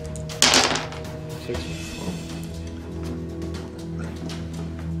 Jolly. 6. 4.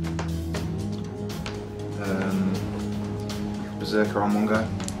 Berserker on one guy.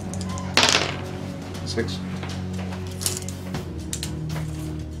 6.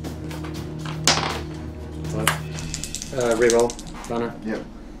 5. Reroll. Banner. Yep.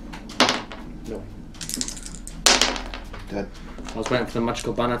 No. Dead. I was waiting for the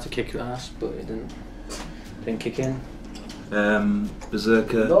magical banner to kick your ass, but it didn't kick in.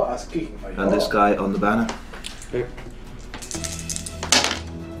 Berserker Not as kicking for you. and this guy on the banner. Okay.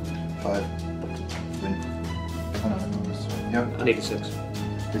 5. Win. Oh no, yep. I need a 6.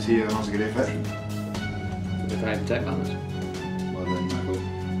 Is he an Osgiliath veteran? If I had tech banners. Well then, cool.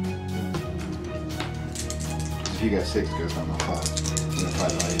 If you get 6, it goes down to 5. I'm gonna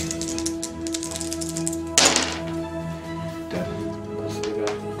fight by you. Dead. That's the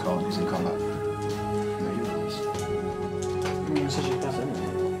guy. Can't, he's in combat. No, you lost. Such a pass, isn't it?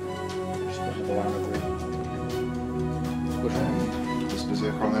 Just put the line of Which one? This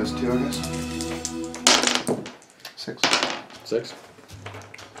Berserker on those 2, I guess. 6. 6.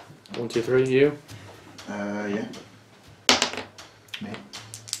 1, 2, 3, you. Yeah. Me.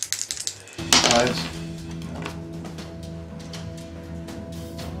 5s.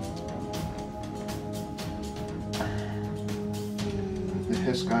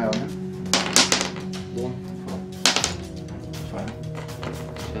 This guy on him. 1. 4. 5.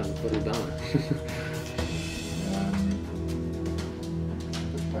 Yeah, put it down.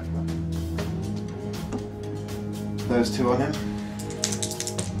 Those 2 on him.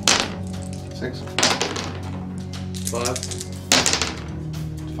 6. 5.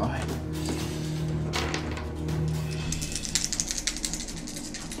 5.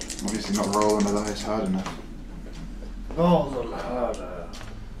 Obviously not rolling the dice hard enough. Roll them harder.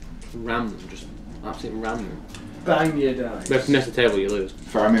 Ram them, just absolutely ram them. Bang your dice. If you miss the table, you lose.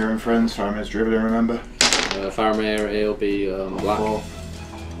 Faramir and friends. Faramir's dribbling, remember? Faramir, he'll be black. 4.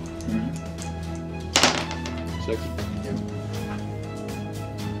 6. Yep.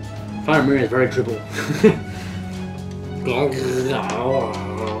 Faramir is very dribble.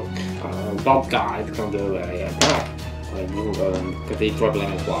 Bob died from the way. Because he's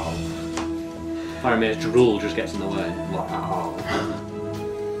dribbling as well. Faramir's drool just gets in the way.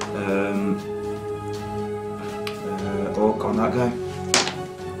 Orc on that guy.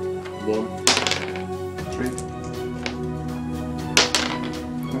 1. 3.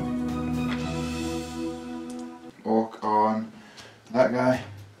 Orc on that guy.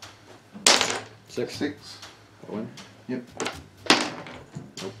 6. 6. I win. Yep.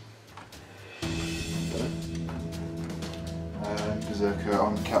 Berserker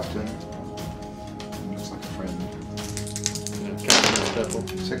on the captain. Looks like a friend. Yeah, captain is purple.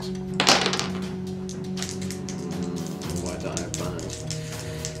 6. Why don't I have banners?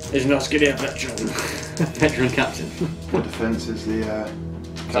 He's not skinny a veteran. Veteran captain. The defense is the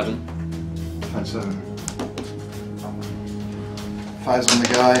 7. defense 7. 5's on the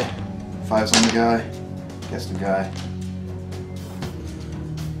guy. 5's on the guy. Gets the guy.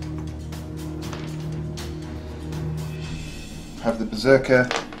 Have the Berserker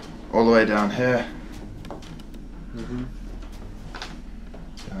all the way down here.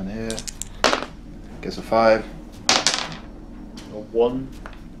 Down here. Gets a 5. A 1.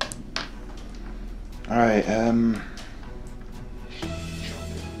 Alright,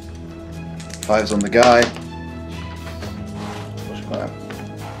 5's on the guy. What's your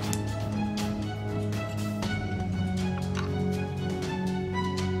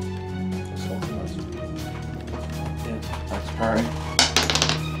That's parry.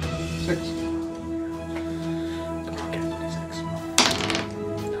 6.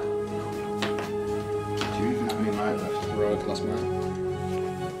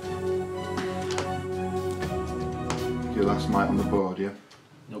 Your last might on the board, yeah?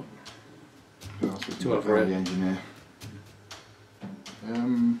 Nope. Who else is 2 over 8. the engineer?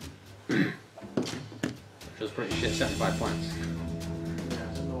 Which was pretty shit, 75 points. Yeah,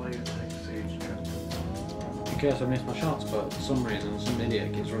 I don't know why you take siege trip. In case I missed my shots, but for some reason, some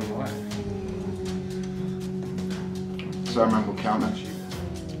idiot keeps running away. Saruman will count that sheet.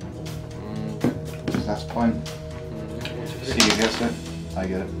 That's the point. See, you guessed it. I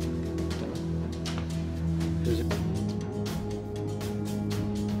get it. Who's it?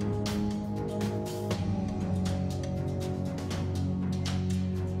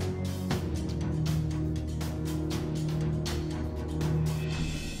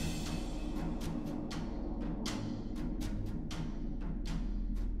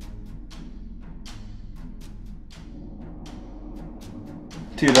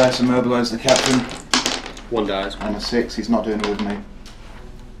 Two dice immobilise the captain. 1 dies. And a 6, he's not doing it with me.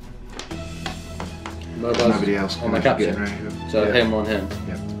 Nobody else on the can get captain. ready to go. So Yeah. him on him.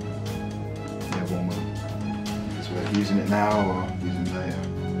 Yeah, one will. Is we're using it now or using it later?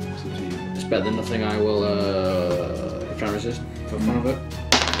 It's up to you. It's better than nothing. I will try and resist for fun of it.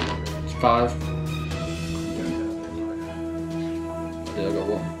 It's 5. Yeah, I got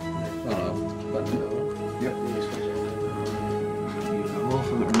 1. Oh no. Yep. Roll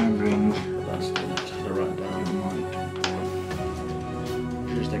for the remembering. That's just to write down.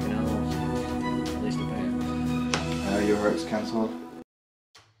 You're just taking out. At least I pay it. Your heroic's cancelled.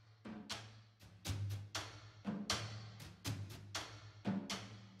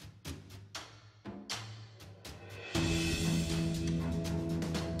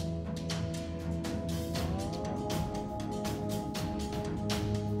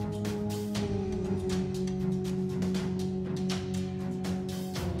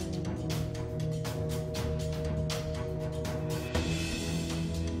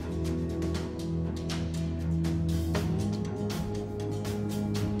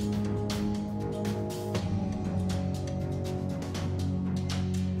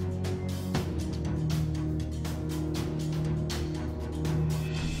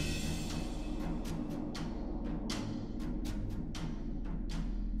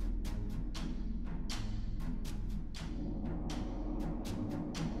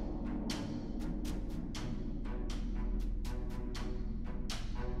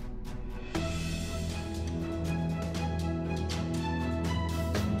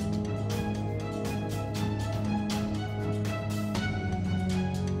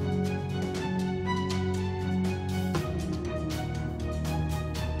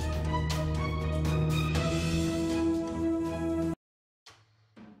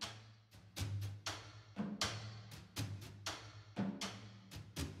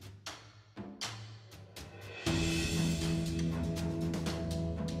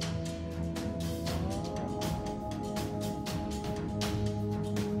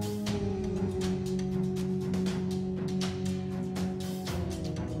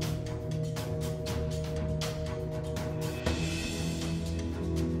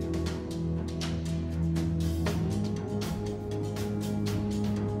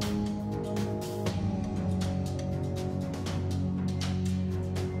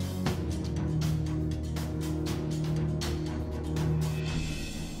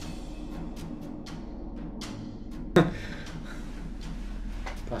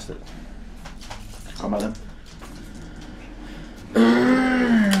 Bastard. Come on then.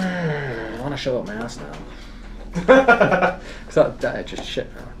 I want to show up my ass now. Because that just shit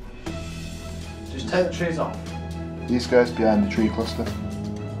now. Just take the trees off. These guys behind the tree cluster.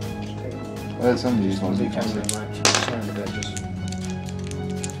 Just take them. Well, some of these ones you can see.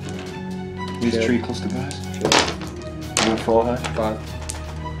 These Sure. tree cluster guys. Sure. You're 4 high. 5.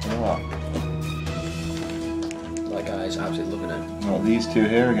 Oh, That guy's absolutely loving it. well, these two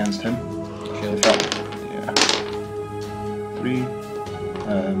here against him. Shield. Yeah. 3.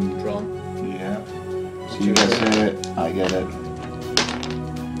 Drawn. Yeah. So you get it, I get it.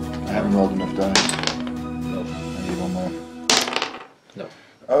 I haven't rolled enough dice. Nope. I need one more. No.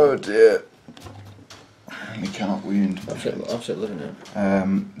 Oh dear. We cannot wound. Absolutely living it.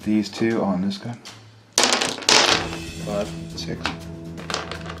 These two on this guy. 5. 6.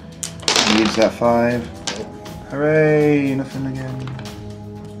 Needs that 5. Hooray! Nothing again.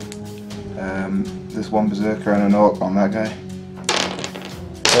 There's one berserker and an orc on that guy.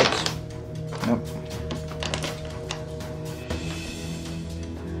 6. Nope.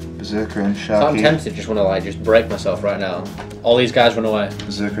 Berserker and So I'm Sharky. tempted just want to like just break myself right now. All these guys run away.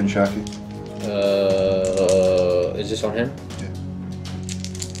 Berserker and Sharky. Is this on him? Yeah.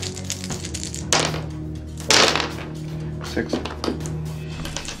 6.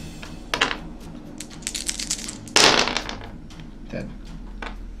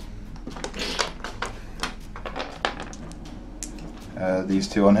 these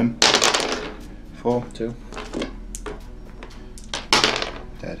two on him. 4. 2.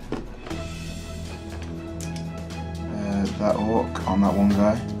 Dead. That orc on that one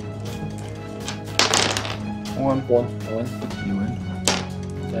guy. 1. 1. I win. You win.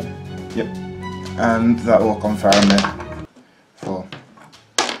 10. Yep. And that orc on Faramir. 4.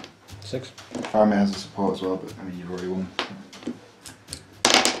 6. Faramir has a support as well, but I mean you've already won.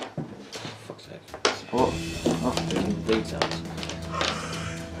 Fuck's sake. Support. Oh. Details.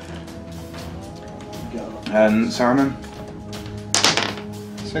 And Saruman.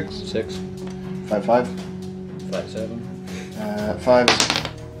 6. 6. 5. 5. 5, 7. 5.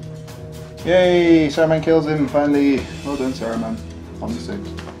 Yay! Saruman kills him finally. Well done, Saruman. On to 6.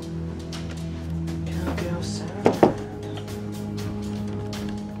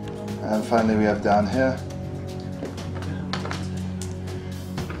 And finally we have down here.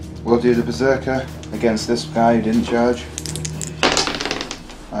 We'll do the Berserker against this guy who didn't charge.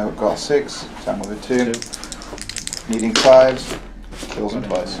 I got 6, Sam with a 2. Needing 5s, kills him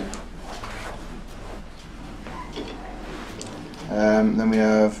twice. Then we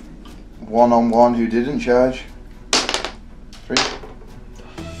have 1-on-1 who didn't charge. 3.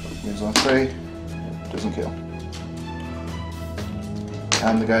 Moves on 3, doesn't kill.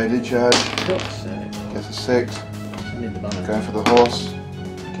 And the guy who did charge gets a 6. Going for the horse,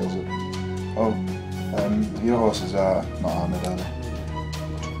 kills it. Oh, your horses are not armoured, are they?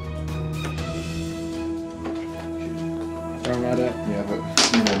 Thrown right out. Yeah, but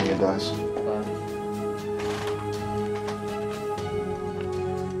you know me dice.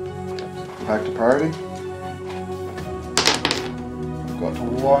 Back to priority. Got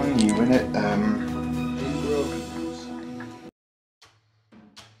 1, you win it.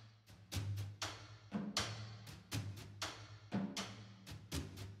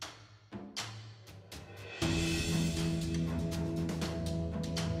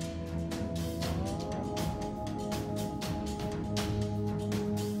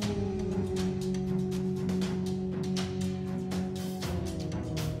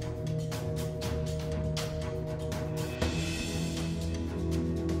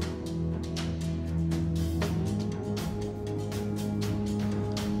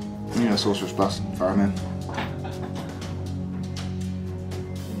 Yeah, Sorcerer's Blast, Faramir.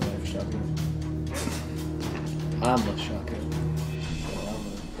 I'm the shocker.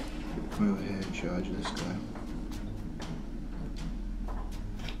 Come over here and charge this guy.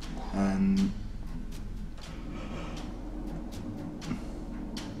 And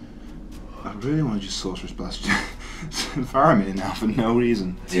I really want to just Sorcerer's Blast Faramir now for no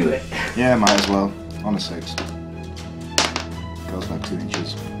reason. Do it. Yeah, might as well. On a 6. Goes back 2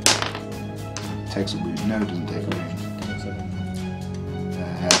 inches. Takes a wound. No, doesn't take a wound.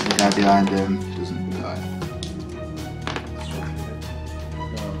 The guy behind him doesn't die.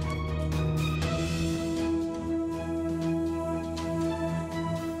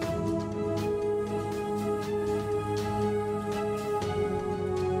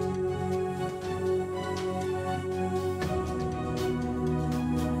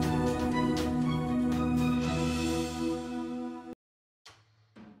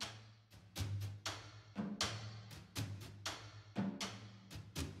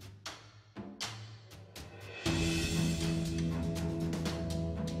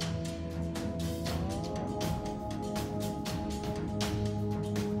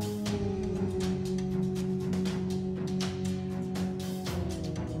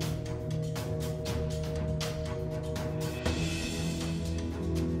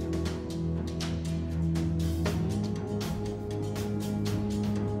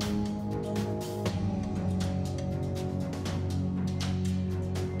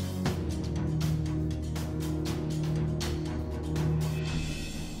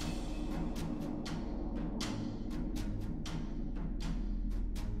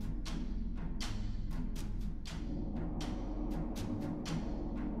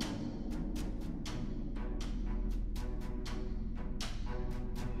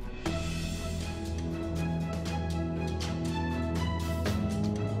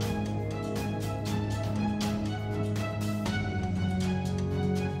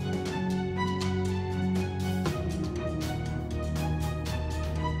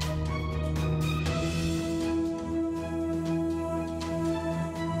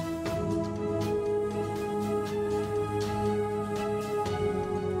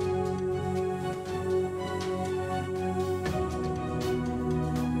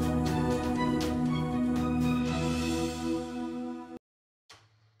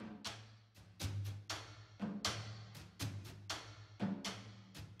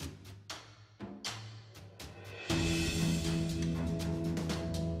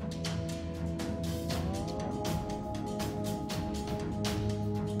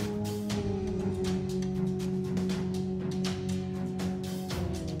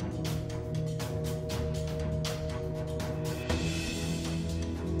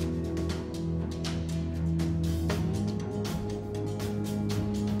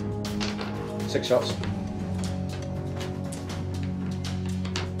 6 shots.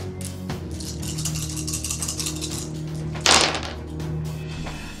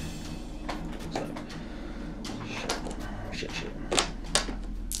 Shit.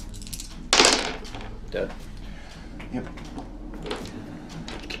 Dead. Yep.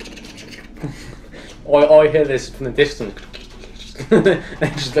 I hear this from the distance.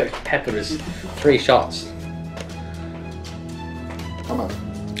 Just like pepper is 3 shots. Come on.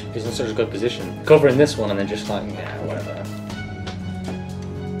 He's in such a good position. Covering this one and then just like, yeah, whatever.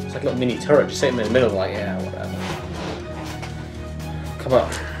 It's like a little mini turret, just sitting in the middle like, yeah, whatever. Come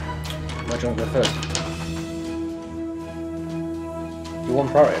on. Where do you want to go first? You won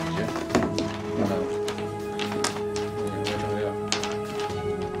priority, did you? No. Yeah, where do you want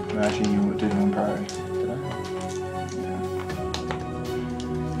to go? Actually, you did one priority. Did I?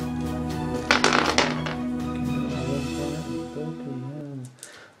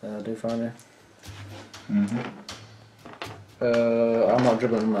 Do find me. I'm not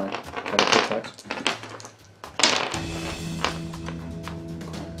dribbling, am I? Got a few attacks.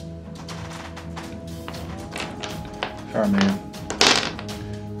 Faramir.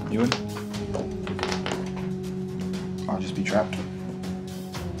 Ewan? I'll just be trapped.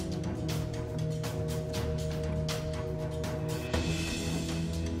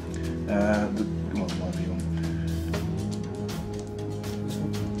 One of you.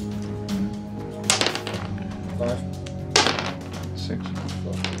 5. 6.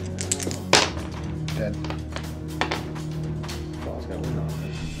 Dead. Oh, I was going to win that.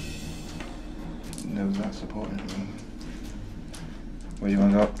 No, that's supporting me. Where do you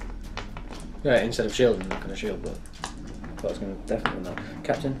want to go? Yeah, instead of shielding, I'm not going to shield, but I thought I was going to definitely win that.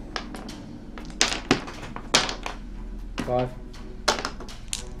 Captain. 5.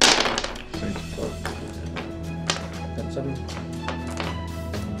 6. 7.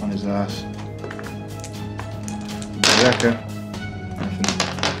 On his ass. Berserker. Nothing.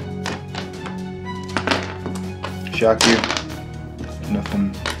 Shock you. Nothing.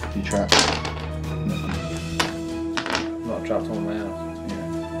 You trapped. Nothing. Not trapped on my ass. Yeah.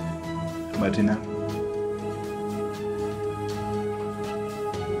 I'm ready now.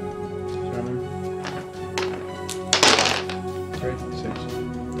 3. 6.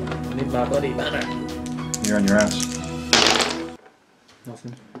 I need my bloody banner. You're on your ass.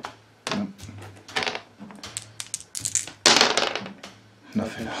 Nothing. Nope.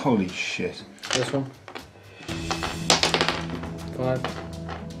 Nothing. Holy shit. This one. 5.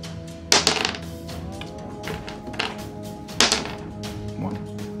 One.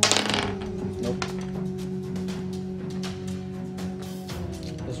 Nope.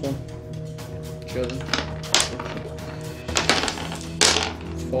 This one. Chosen.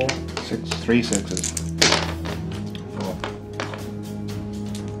 4. 6. 3 6s. 4.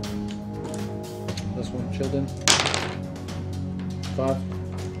 This one. Children. 5.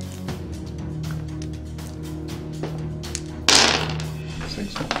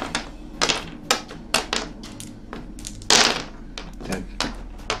 6. Dead.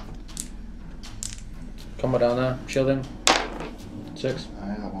 Combo down there. Children. 6.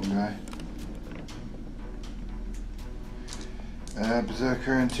 Aye, that one guy.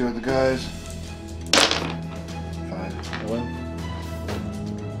 Berserker and 2 other guys. 5. I win.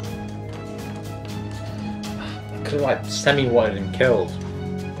 I could have like semi-wide and killed.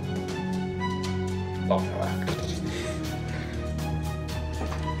 Oh,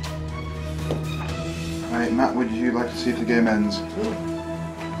 Right, Matt, would you like to see if the game ends? It would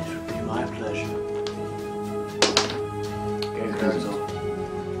be my pleasure. Game goes on.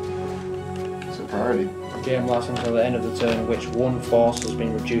 It's a priority. the game lasts until the end of the turn, which one force has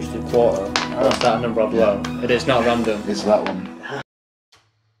been reduced to a quarter. What's that number below? It is not random. It's that one.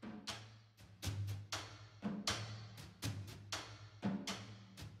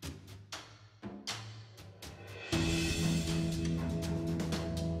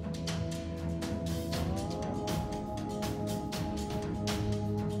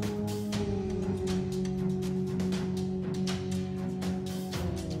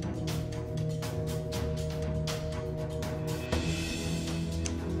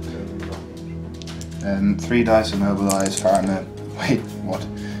 Three dice immobilize Faramir. Wait, what?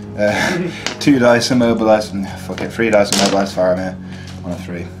 2 dice immobilize. Fuck it. 3 dice immobilize Faramir on a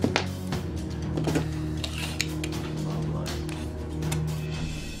 3.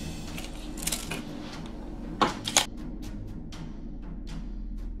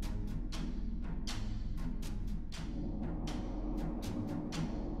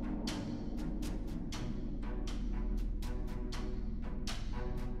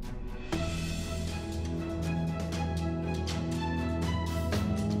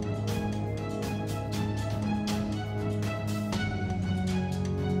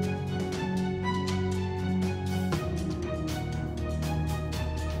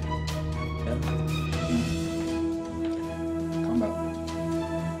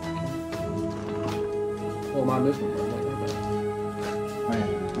 all my movement. Man.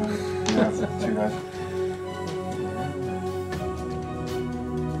 Oh, yeah, 2 guys.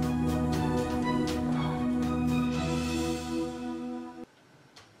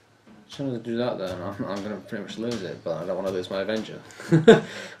 As soon as I do that, then I'm going to pretty much lose it, but I don't want to lose my Avenger.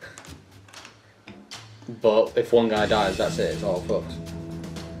 But if one guy dies, that's it, it's all fucked.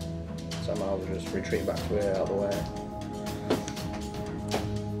 So I might as well just retreat back to here out of the way.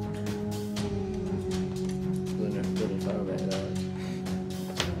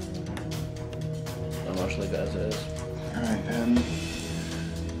 I'm actually leave it as it is. Alright,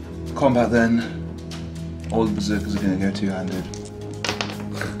 combat then. All the berserkers are going to go 2-handed.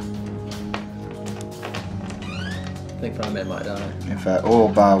 I think Primate might die. In fact, all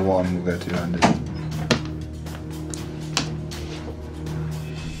bar 1 will go 2-handed.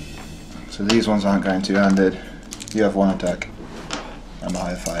 So these ones aren't going 2-handed. You have 1 attack. I'm a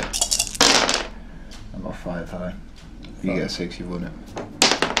higher 5. I'm got 5 high. If you get 6, you've won it.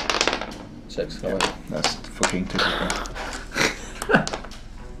 6, go Yeah, away. that's fucking typical.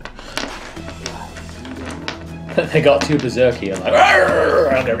 They got too berserky and like,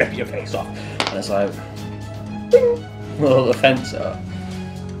 I'm gonna rip your face off. And it's like, ding, little defense up.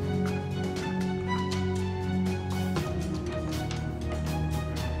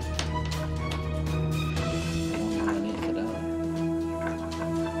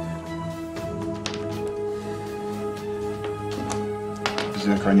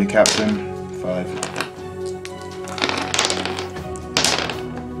 Berserker on your captain. 5.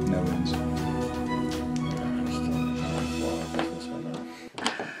 No wins.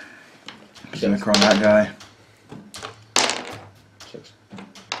 Berserker on that guy. 6.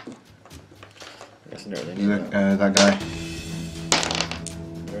 I guess I don't really need that. That guy.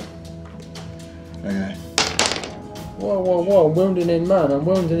 That guy. Whoa, whoa, whoa, I'm wounding in, man, I'm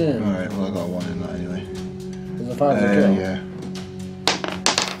wounding in. Alright, well I got 1 in that anyway. There's a 5 to kill. Yeah.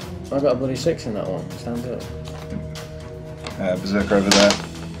 I got a bloody 6 in that one, stands up. Berserker over there.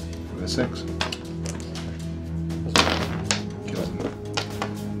 With a 6. Kills him.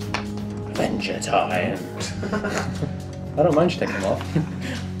 Avenger time! I don't mind you taking them off.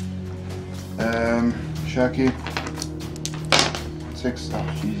 Sharky. 6. Oh,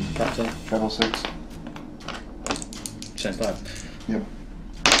 Jesus. Captain. Treble 6. Same 5. Yep.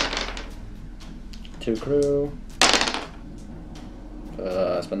 2 crew.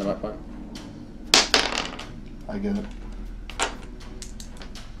 Spend the mic point. I get it.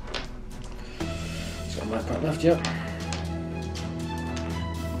 It's got a mic point left, yep.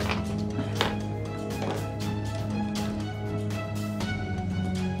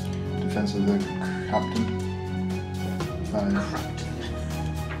 Defense of the captain. 5.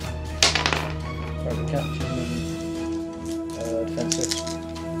 Private captain. Defense 6.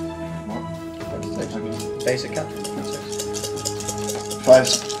 What? Defense 6. Basic captain, defense 6. 5.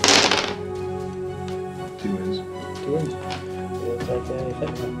 2 wins. 2 wins. You'll take a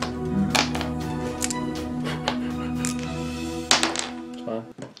effect now. It's fine.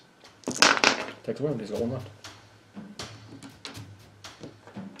 Takes a wound, he's got 1 left.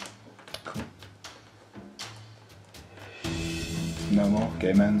 No more.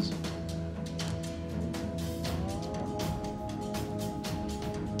 Game ends.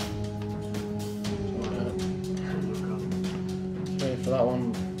 For that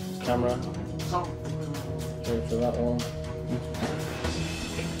one, camera. For that one.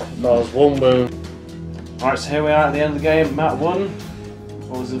 That was 1 wound. Alright, so here we are at the end of the game. Matt won.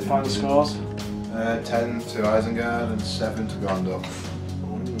 What was the final scores? 10 to Isengard and 7 to Gondor.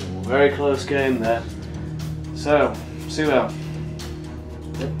 Ooh, very close game there. So, Sewell,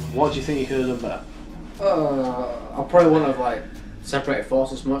 what do you think you could have done better? I probably wouldn't have like separated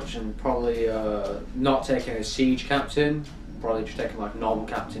forces much, and probably not taking a siege captain. Probably just taking like normal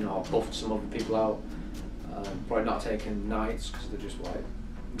captain or buffed some other people out. Probably not taking knights because they just like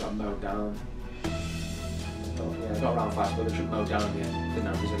got mowed down. So, yeah, got around fast, but they should mow down in the end.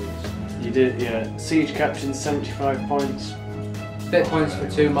 Didn't have resilience. You did, yeah. Siege captain, 75 points. Bit points for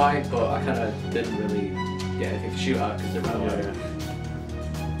 2 might, but I kind of didn't really get anything to shoot at because they ran away. Yeah.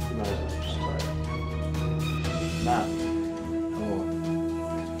 You might as well just try it. Matt.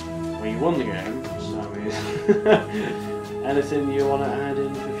 Well, you won the game, so anything you want to add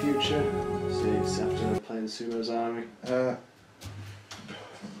in for future? See, after playing Sumo's army.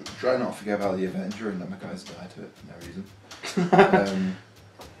 Try not to forget about the Avenger and that my guys died to it for no reason.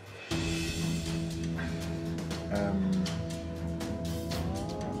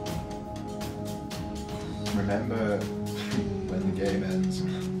 Remember when the game ends,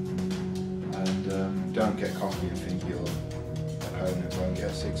 and don't get cocky and think your opponent won't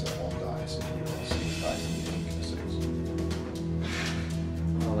get a 6 on 1 dice if you roll 6 dice than you think. A 6.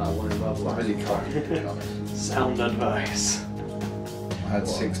 Oh, that one in I level. really can't, to be honest. Sound advice. I had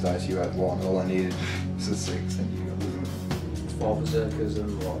 6 dice, you had 1. All I needed was a 6, and you got 4 berserkers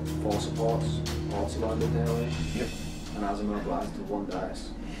and what? 4 supports. All surrounded nearly. Yep. And as a mobilized to 1 dice.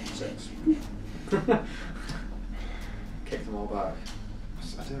 6. Kick them all back.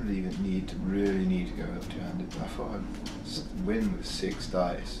 I don't really need to go up two-handed. I thought I'd win with 6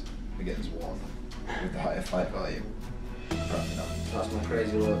 dice against 1 with the higher fight value. Probably not. That's my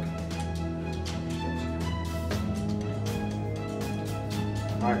crazy look.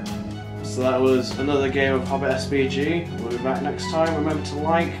 Right. So that was another game of Hobbit SBG. We'll be back next time. Remember to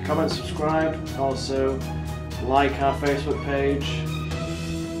like, comment, subscribe. Also, like our Facebook page,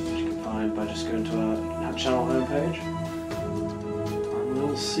 which you can find by just going to our channel homepage. And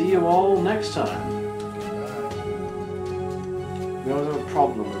we'll see you all next time. We always have a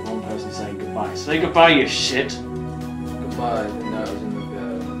problem with one person saying goodbye. Say goodbye, you shit! Goodbye. I didn't know it was in the